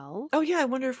as well. Oh, yeah. I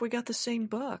wonder if we got the same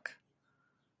book.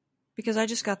 Because I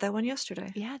just got that one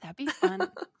yesterday. Yeah, that'd be fun.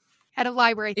 At a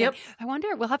library thing. Yep. I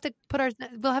wonder, we'll have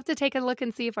to take a look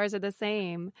and see if ours are the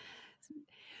same.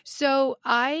 So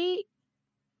I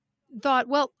thought,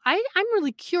 well, I'm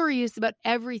really curious about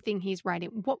everything he's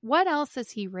writing. What else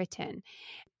has he written?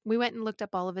 We went and looked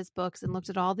up all of his books and looked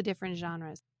at all the different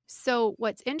genres. So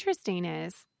what's interesting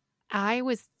is I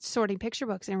was sorting picture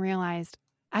books and realized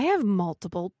I have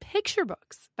multiple picture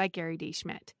books by Gary D.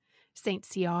 Schmidt. Saint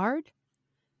Ciard,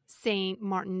 Saint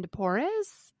Martin de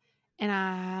Porres,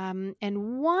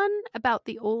 and one about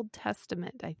the Old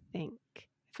Testament, I think,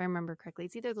 if I remember correctly.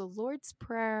 It's either the Lord's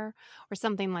Prayer or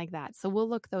something like that. So we'll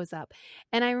look those up.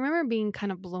 And I remember being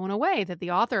kind of blown away that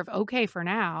the author of OK for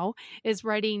Now is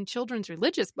writing children's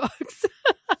religious books.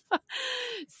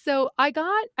 So I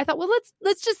thought, well,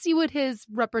 let's just see what his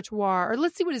repertoire, or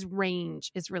let's see what his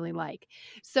range is really like.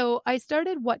 So I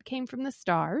started What Came from the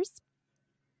Stars,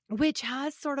 which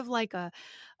has sort of like a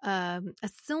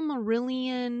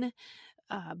Silmarillion,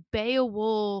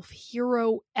 Beowulf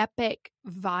hero epic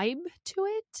vibe to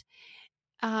it.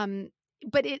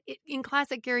 But it in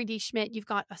classic Gary D. Schmidt, you've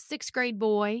got a 6th grade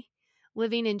boy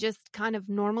living in just kind of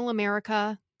normal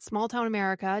America, small town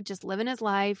America, just living his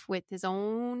life with his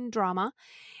own drama.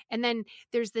 And then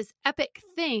there's this epic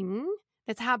thing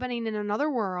that's happening in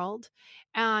another world,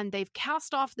 and they've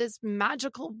cast off this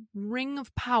magical ring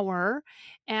of power,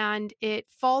 and it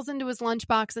falls into his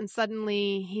lunchbox, and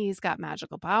suddenly he's got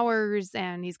magical powers,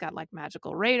 and he's got like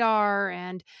magical radar,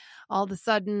 and all of a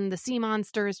sudden the sea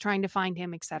monster is trying to find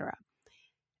him, etc.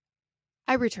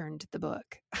 I returned the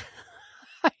book.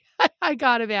 I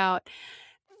got about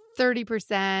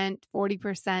 30%,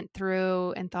 40%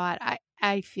 through and thought,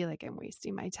 I feel like I'm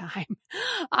wasting my time.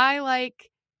 I like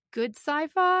good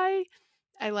sci-fi,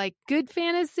 I like good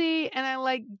fantasy, and I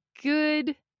like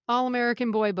good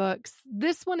all-American boy books.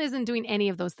 This one isn't doing any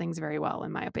of those things very well,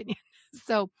 in my opinion.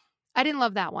 So I didn't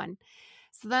love that one.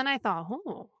 So then I thought,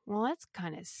 oh, well, that's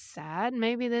kind of sad.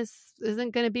 Maybe this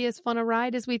isn't going to be as fun a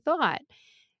ride as we thought.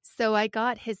 So I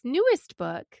got his newest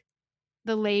book,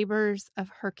 The Labors of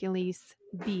Hercules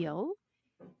Beale,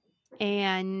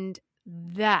 and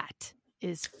that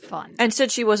is fun. And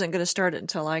said she wasn't going to start it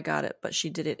until I got it, but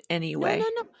she did it anyway.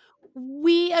 No.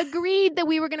 We agreed that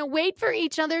we were going to wait for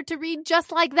each other to read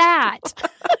Just Like That.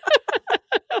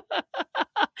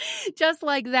 Just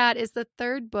Like That is the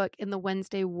 3rd book in the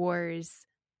Wednesday Wars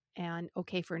and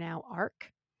OK for Now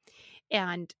arc.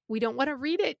 And we don't want to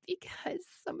read it because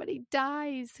somebody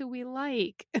dies who we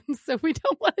like. And so we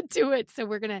don't want to do it.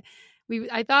 So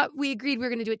I thought we agreed we were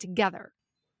going to do it together.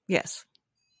 Yes.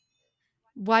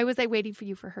 Why was I waiting for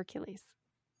you for Hercules?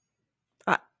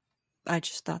 I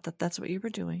just thought that that's what you were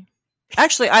doing.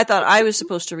 Actually, I thought I was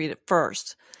supposed to read it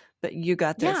first, but you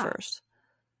got there first.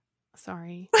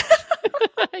 Sorry.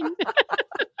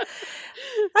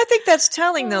 I think that's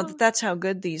telling, though, that that's how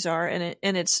good these are.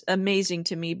 And it's amazing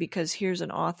to me because here's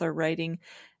an author writing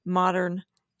modern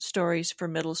stories for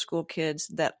middle school kids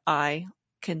that I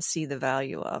can see the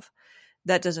value of.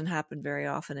 That doesn't happen very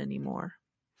often anymore.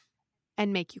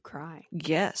 And make you cry.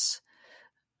 Yes.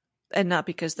 And not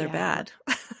because they're bad.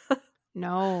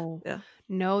 No. Yeah.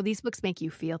 No, these books make you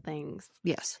feel things.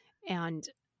 Yes. And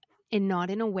not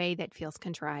in a way that feels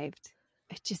contrived.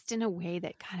 Just in a way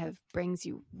that kind of brings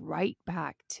you right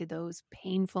back to those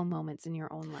painful moments in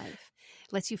your own life.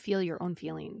 Lets you feel your own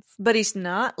feelings. But he's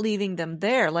not leaving them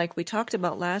there, like we talked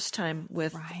about last time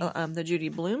with the Judy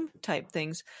Blume type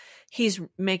things. He's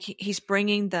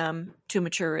bringing them to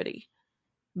maturity.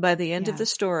 By the end of the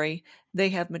story, they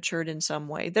have matured in some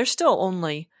way. They're still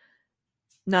only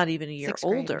not even a year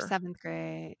older. 7th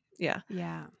grade. Yeah.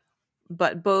 Yeah.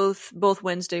 But both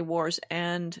Wednesday Wars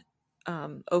and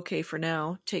OK for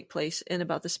Now take place in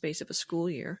about the space of a school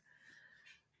year.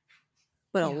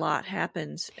 But a lot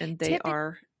happens, and they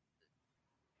are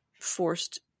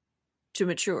forced to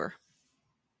mature.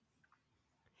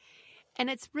 And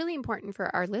it's really important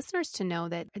for our listeners to know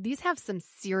that these have some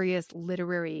serious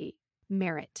literary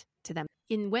merit to them.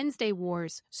 In Wednesday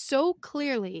Wars, so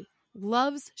clearly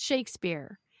loves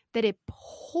Shakespeare that it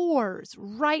pours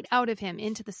right out of him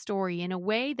into the story in a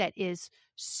way that is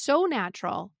so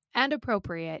natural and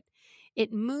appropriate.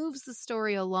 It moves the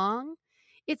story along.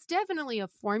 It's definitely a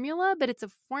formula, but it's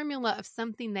a formula of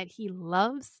something that he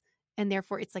loves, and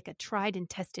therefore it's like a tried and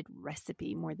tested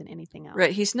recipe more than anything else.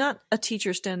 Right. He's not a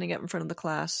teacher standing up in front of the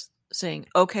class saying,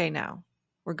 okay, now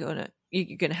you're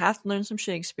going to have to learn some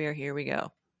Shakespeare. Here we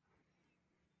go.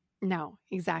 No,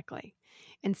 exactly.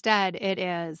 Instead, it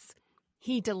is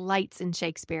he delights in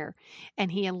Shakespeare,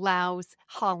 and he allows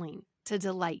Holling to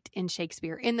delight in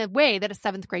Shakespeare in the way that a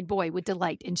 7th grade boy would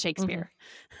delight in Shakespeare.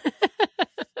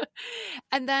 Mm-hmm.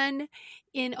 And then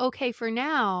in OK for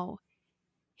Now,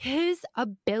 his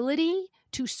ability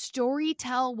to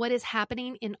storytell what is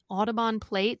happening in Audubon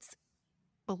plates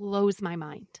blows my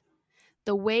mind.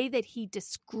 The way that he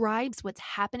describes what's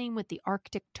happening with the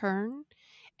Arctic tern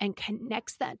and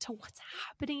connects that to what's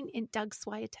happening in Doug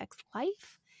Swiatek's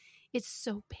life, it's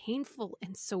so painful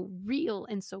and so real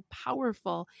and so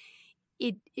powerful.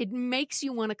 it makes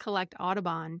you want to collect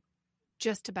Audubon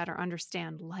just to better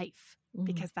understand life,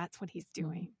 because that's what he's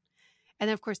doing. And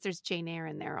then, of course, there's Jane Eyre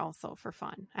in there also for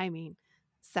fun. I mean,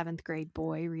 7th grade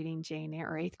boy reading Jane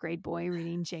Eyre, or 8th grade boy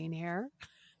reading Jane Eyre.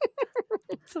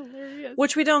 It's hilarious.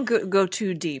 Which we don't go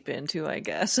too deep into, I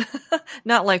guess.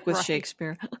 Not like with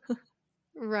Shakespeare.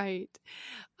 Right.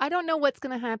 I don't know what's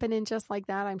going to happen in Just Like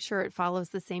That. I'm sure it follows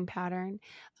the same pattern.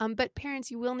 But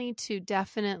parents, you will need to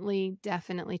definitely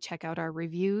check out our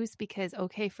reviews, because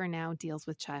OK for Now deals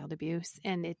with child abuse.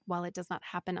 And while it does not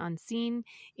happen unseen,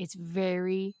 it's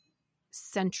very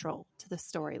central to the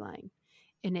storyline.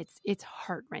 And it's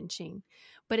heart-wrenching.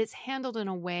 But it's handled in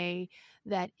a way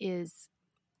that is,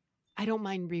 I don't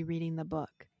mind rereading the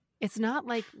book. It's not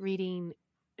like reading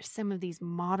some of these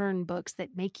modern books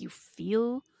that make you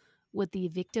feel what the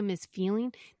victim is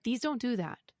feeling. These don't do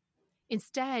that.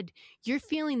 Instead, you're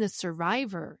feeling the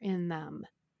survivor in them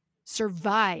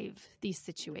survive these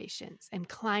situations and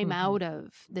climb out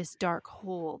of this dark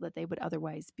hole that they would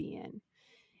otherwise be in.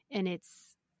 And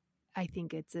I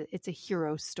think it's a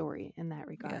hero story in that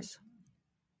regard. Yes.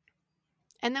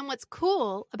 And then what's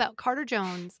cool about Carter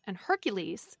Jones and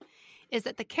Hercules is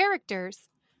that the characters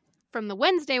from the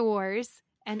Wednesday Wars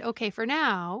and OK for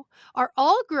Now are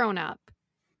all grown up,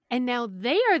 and now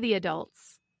they are the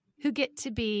adults who get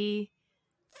to be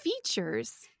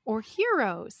features or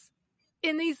heroes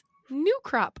in these new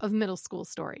crop of middle school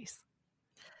stories.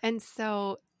 And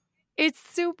so it's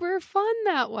super fun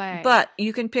that way. But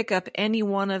you can pick up any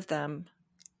one of them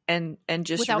and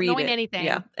just without read knowing it. anything.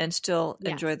 Yeah, and still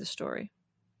enjoy the story.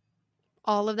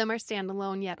 All of them are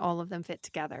standalone, yet all of them fit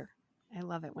together. I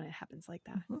love it when it happens like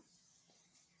that.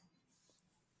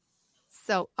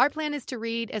 So our plan is to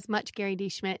read as much Gary D.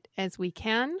 Schmidt as we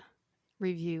can,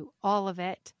 review all of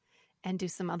it, and do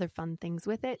some other fun things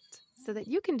with it so that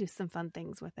you can do some fun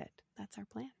things with it. That's our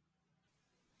plan.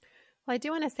 Well, I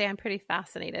do want to say I'm pretty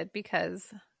fascinated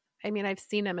because, I mean, I've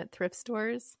seen him at thrift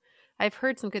stores. I've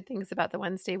heard some good things about the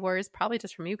Wednesday Wars, probably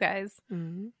just from you guys.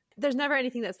 Mm-hmm. There's never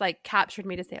anything that's like captured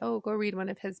me to say, oh, go read one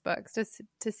of his books. Just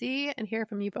to see and hear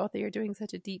from you both that you're doing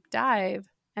such a deep dive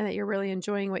and that you're really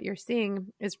enjoying what you're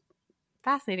seeing is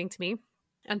fascinating to me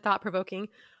and thought-provoking.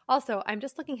 Also, I'm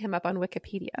just looking him up on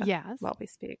Wikipedia while we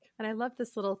speak. And I love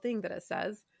this little thing that it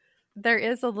says. There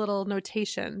is a little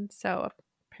notation. So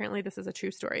apparently this is a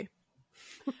true story.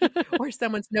 Or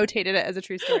someone's notated it as a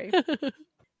true story.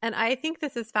 And I think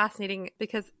this is fascinating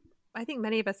because I think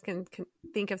many of us can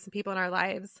think of some people in our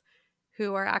lives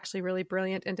who are actually really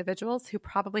brilliant individuals who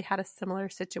probably had a similar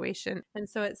situation. And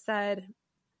so it said,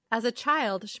 as a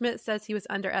child, Schmidt says he was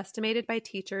underestimated by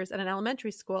teachers at an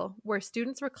elementary school where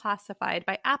students were classified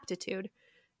by aptitude.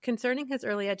 Concerning his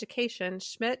early education,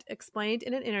 Schmidt explained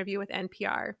in an interview with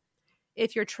NPR,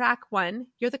 if you're track 1,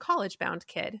 you're the college-bound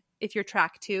kid. If you're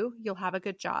track 2, you'll have a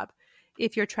good job.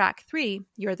 If you're track 3,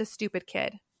 you're the stupid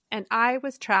kid. And I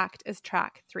was tracked as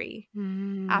track 3.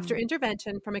 After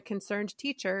intervention from a concerned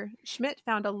teacher, Schmidt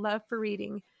found a love for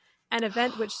reading, an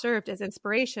event which served as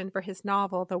inspiration for his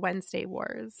novel, The Wednesday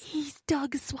Wars. He's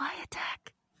Doug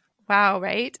Swiatek. Wow,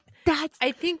 right?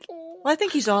 I think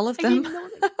he's all of them.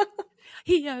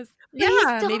 He is.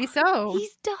 Yeah, maybe so.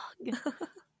 He's Doug.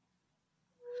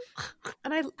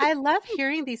 And I love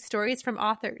hearing these stories from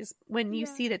authors when you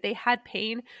see that they had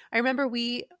pain. I remember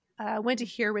we went to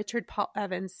hear Richard Paul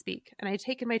Evans speak, and I had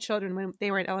taken my children when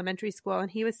they were in elementary school, and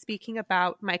he was speaking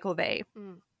about Michael Vey.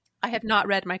 I have not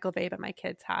read Michael Vey, but my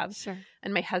kids have,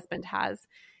 and my husband has.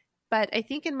 But I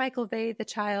think in Michael Vey,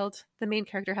 the main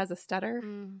character has a stutter.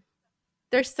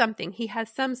 There's something. He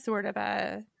has some sort of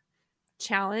a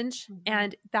challenge,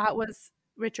 and that was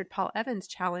Richard Paul Evans'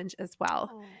 challenge as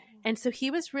well. And so he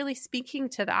was really speaking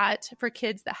to that for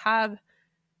kids that have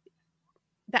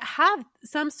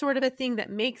some sort of a thing that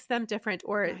makes them different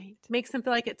or makes them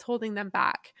feel like it's holding them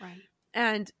back.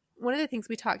 And one of the things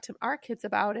we talk to our kids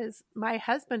about is my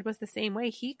husband was the same way.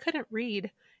 He couldn't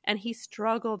read and he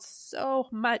struggled so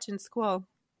much in school.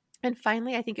 And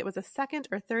finally, I think it was a 2nd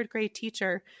or 3rd grade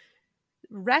teacher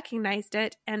recognized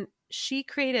it, and she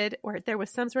created, or there was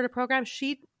some sort of program,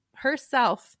 she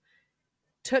herself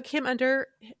took him under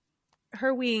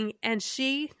her wing, and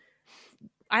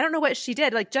I don't know what she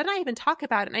did. Like, Jen and I even talk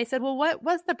about it. And I said, well, what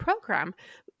was the program?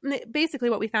 Basically,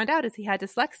 what we found out is he had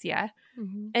dyslexia.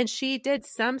 And she did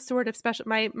some sort of special.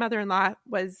 My mother-in-law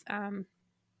was,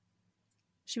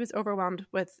 she was overwhelmed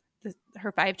with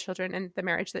her 5 children and the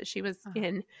marriage that she was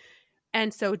in.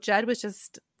 And so Judd was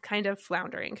just kind of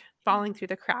floundering, falling through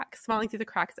the cracks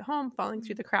at home, falling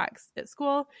through the cracks at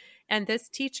school. And this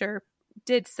teacher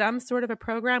did some sort of a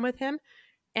program with him.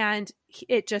 And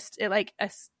it like a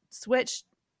switch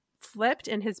flipped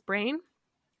in his brain,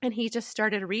 and he just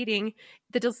started reading.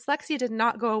 The dyslexia did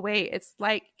not go away. It's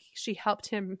like she helped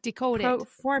him Decode it.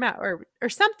 format or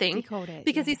something. Decode it.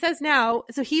 Because he says now,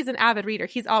 so he's an avid reader.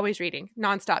 He's always reading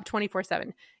nonstop,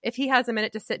 24/7. If he has a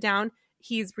minute to sit down,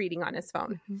 he's reading on his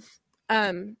phone.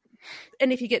 And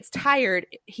if he gets tired,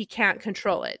 he can't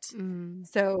control it.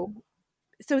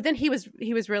 So then he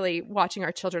was really watching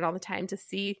our children all the time to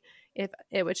see if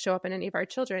it would show up in any of our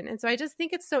children. And so I just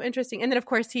think it's so interesting. And then of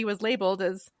course he was labeled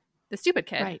as the stupid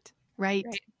kid. Right.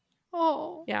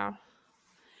 Oh. Yeah.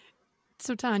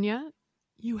 So Tanya,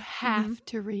 you have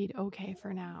to read Okay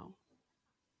for Now.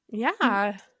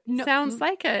 Yeah. No, sounds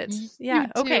like it. Yeah.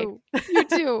 You okay. do. You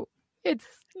do.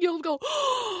 You'll go.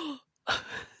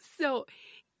 So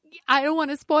I don't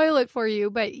want to spoil it for you,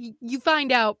 but you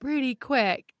find out pretty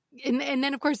quick. And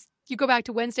then, of course, you go back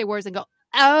to Wednesday Wars and go,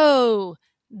 oh,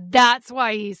 that's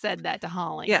why he said that to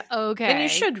Holly. Yeah. Okay. And you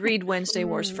should read Wednesday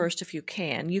Wars first if you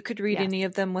can. You could read any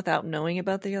of them without knowing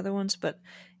about the other ones. But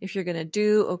if you're going to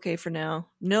do Okay for Now,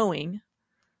 knowing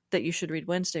that you should read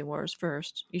Wednesday Wars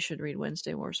first, you should read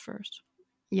Wednesday Wars first.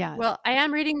 Yeah. Well, I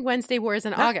am reading Wednesday Wars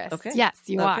in August. Okay. Yes,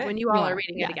 you are. When you all are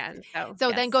reading it again.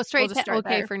 So then go straight to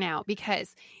Okay there. for Now,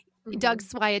 because Doug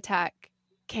Swiatek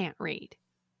can't read.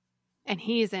 And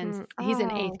he's in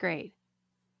 8th grade.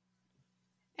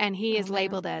 And he is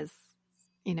labeled as,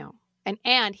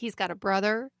 and he's got a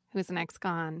brother who's an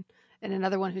ex-con and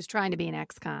another one who's trying to be an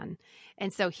ex-con.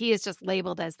 And so he is just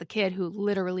labeled as the kid who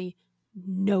literally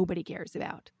nobody cares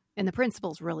about. And the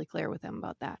principal's really clear with him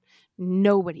about that.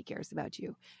 Nobody cares about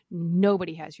you.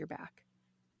 Nobody has your back.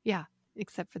 Yeah,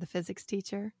 except for the physics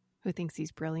teacher who thinks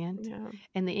he's brilliant. Yeah.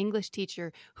 And the English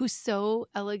teacher who so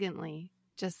elegantly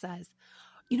just says,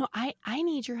 I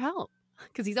need your help,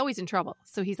 because he's always in trouble.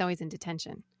 So he's always in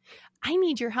detention. I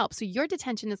need your help. So your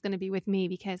detention is going to be with me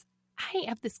because I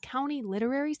have this county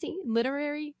literacy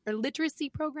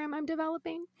program I'm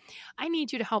developing. I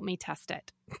need you to help me test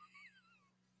it.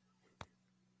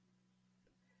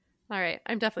 All right.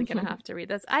 I'm definitely going to have to read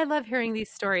this. I love hearing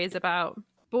these stories about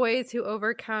boys who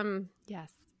overcome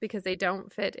because they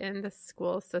don't fit in the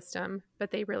school system,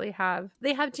 but they really have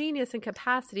genius and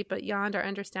capacity beyond our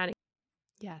understanding.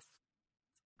 Yes.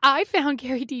 I found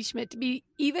Gary D. Schmidt to be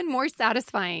even more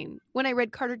satisfying when I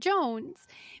read Carter Jones,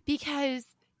 because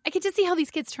I get to see how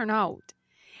these kids turn out.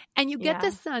 And you get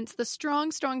the sense, the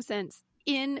strong, strong sense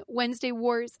in Wednesday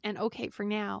Wars and Okay for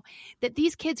Now, that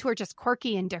these kids who are just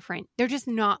quirky and different, they're just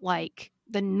not like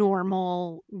the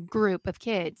normal group of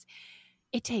kids.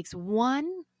 It takes one,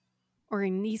 or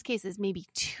in these cases, maybe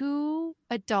two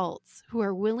adults who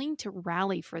are willing to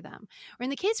rally for them. Or in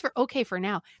the case for Okay for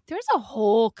Now, there's a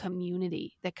whole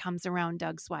community that comes around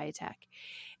Doug Swiatek.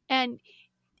 And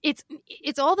it's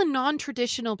all the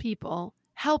non-traditional people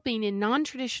helping in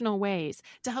non-traditional ways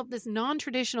to help this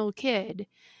non-traditional kid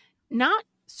not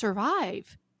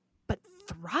survive, but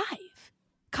thrive,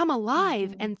 come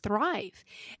alive and thrive.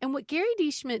 And what Gary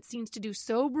D. Schmidt seems to do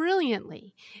so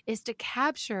brilliantly is to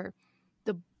capture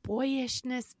the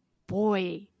boyishness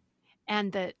boy,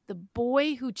 and the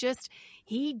boy who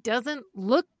he doesn't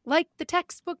look like the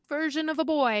textbook version of a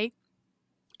boy,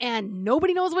 and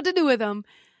nobody knows what to do with him.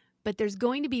 But there's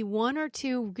going to be one or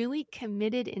two really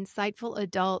committed, insightful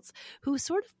adults who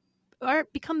sort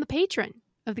of become the patron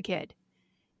of the kid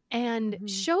and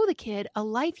show the kid a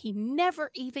life he never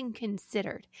even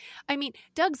considered. I mean,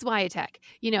 Doug Swiatek,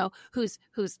 who's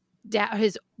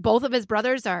both of his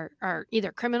brothers are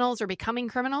either criminals or becoming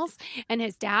criminals, and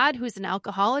his dad, who's an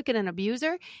alcoholic and an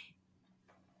abuser.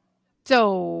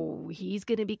 So he's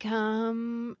going to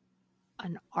become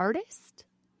an artist.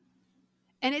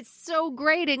 And it's so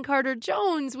great in Carter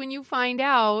Jones when you find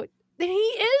out that he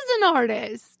is an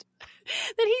artist,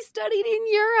 that he studied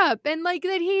in Europe, and like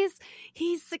that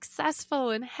he's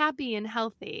successful and happy and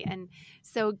healthy. And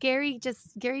so Gary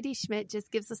D. Schmidt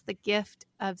just gives us the gift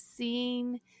of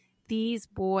seeing these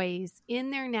boys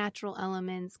in their natural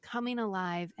elements, coming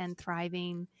alive and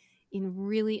thriving in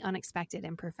really unexpected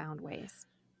and profound ways.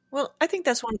 Well, I think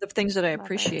that's one of the things that I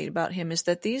appreciate about him, is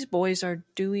that these boys are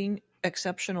doing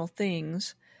exceptional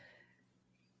things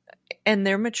and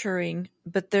they're maturing,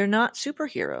 but they're not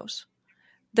superheroes.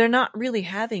 They're not really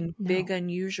having big,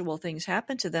 unusual things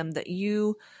happen to them that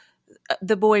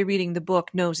the boy reading the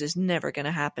book, knows is never going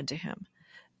to happen to him.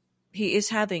 He is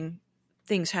having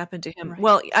things happen to him. Right.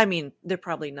 Well, I mean, they're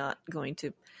probably not going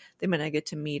to, they might not get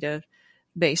to meet a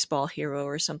baseball hero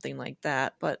or something like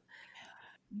that, but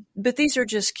these are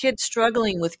just kids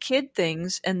struggling with kid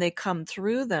things, and they come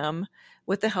through them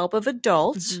with the help of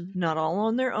adults, not all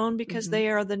on their own because they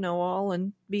are the know-all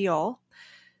and be-all.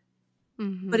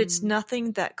 But it's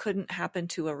nothing that couldn't happen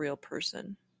to a real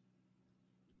person.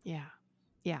 Yeah.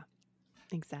 Yeah,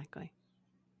 exactly.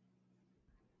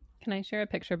 Can I share a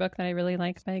picture book that I really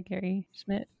like by Gary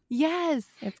Schmidt? Yes.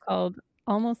 It's called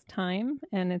Almost Time,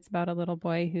 and it's about a little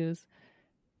boy who's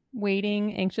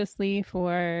waiting anxiously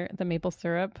for the maple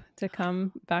syrup to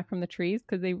come back from the trees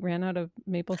because they ran out of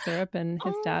maple syrup, and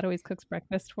his dad always cooks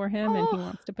breakfast for him, and he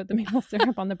wants to put the maple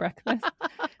syrup on the breakfast.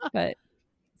 But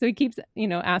so he keeps,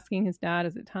 asking his dad,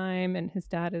 is it time? And his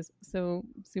dad is so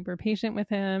super patient with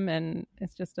him. And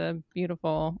it's just a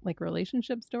beautiful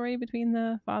relationship story between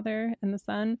the father and the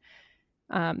son.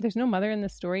 There's no mother in the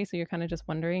story. So you're kind of just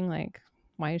wondering,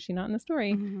 why is she not in the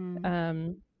story?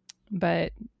 Mm-hmm.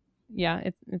 But yeah,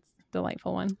 it's a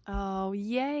delightful one. Oh,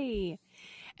 yay.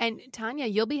 And Tanya,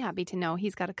 you'll be happy to know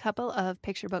he's got a couple of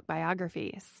picture book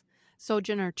biographies.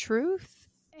 Sojourner Truth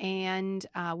and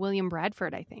William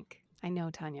Bradford, I think. I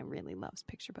know Tanya really loves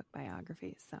picture book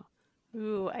biographies. So,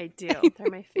 ooh, I do.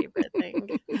 They're my favorite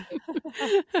thing.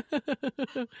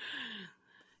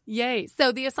 Yay.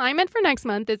 So the assignment for next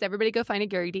month is everybody go find a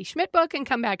Gary D. Schmidt book and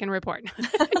come back and report.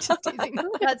 Just teasing.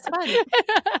 That's fun.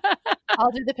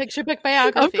 I'll do the picture book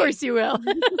biography. Of course you will.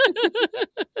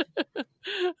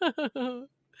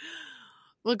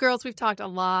 Well, girls, we've talked a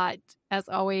lot, as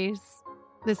always.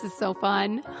 This is so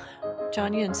fun.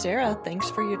 Tanya and Sarah, thanks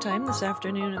for your time this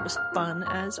afternoon. It was fun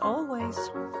as always.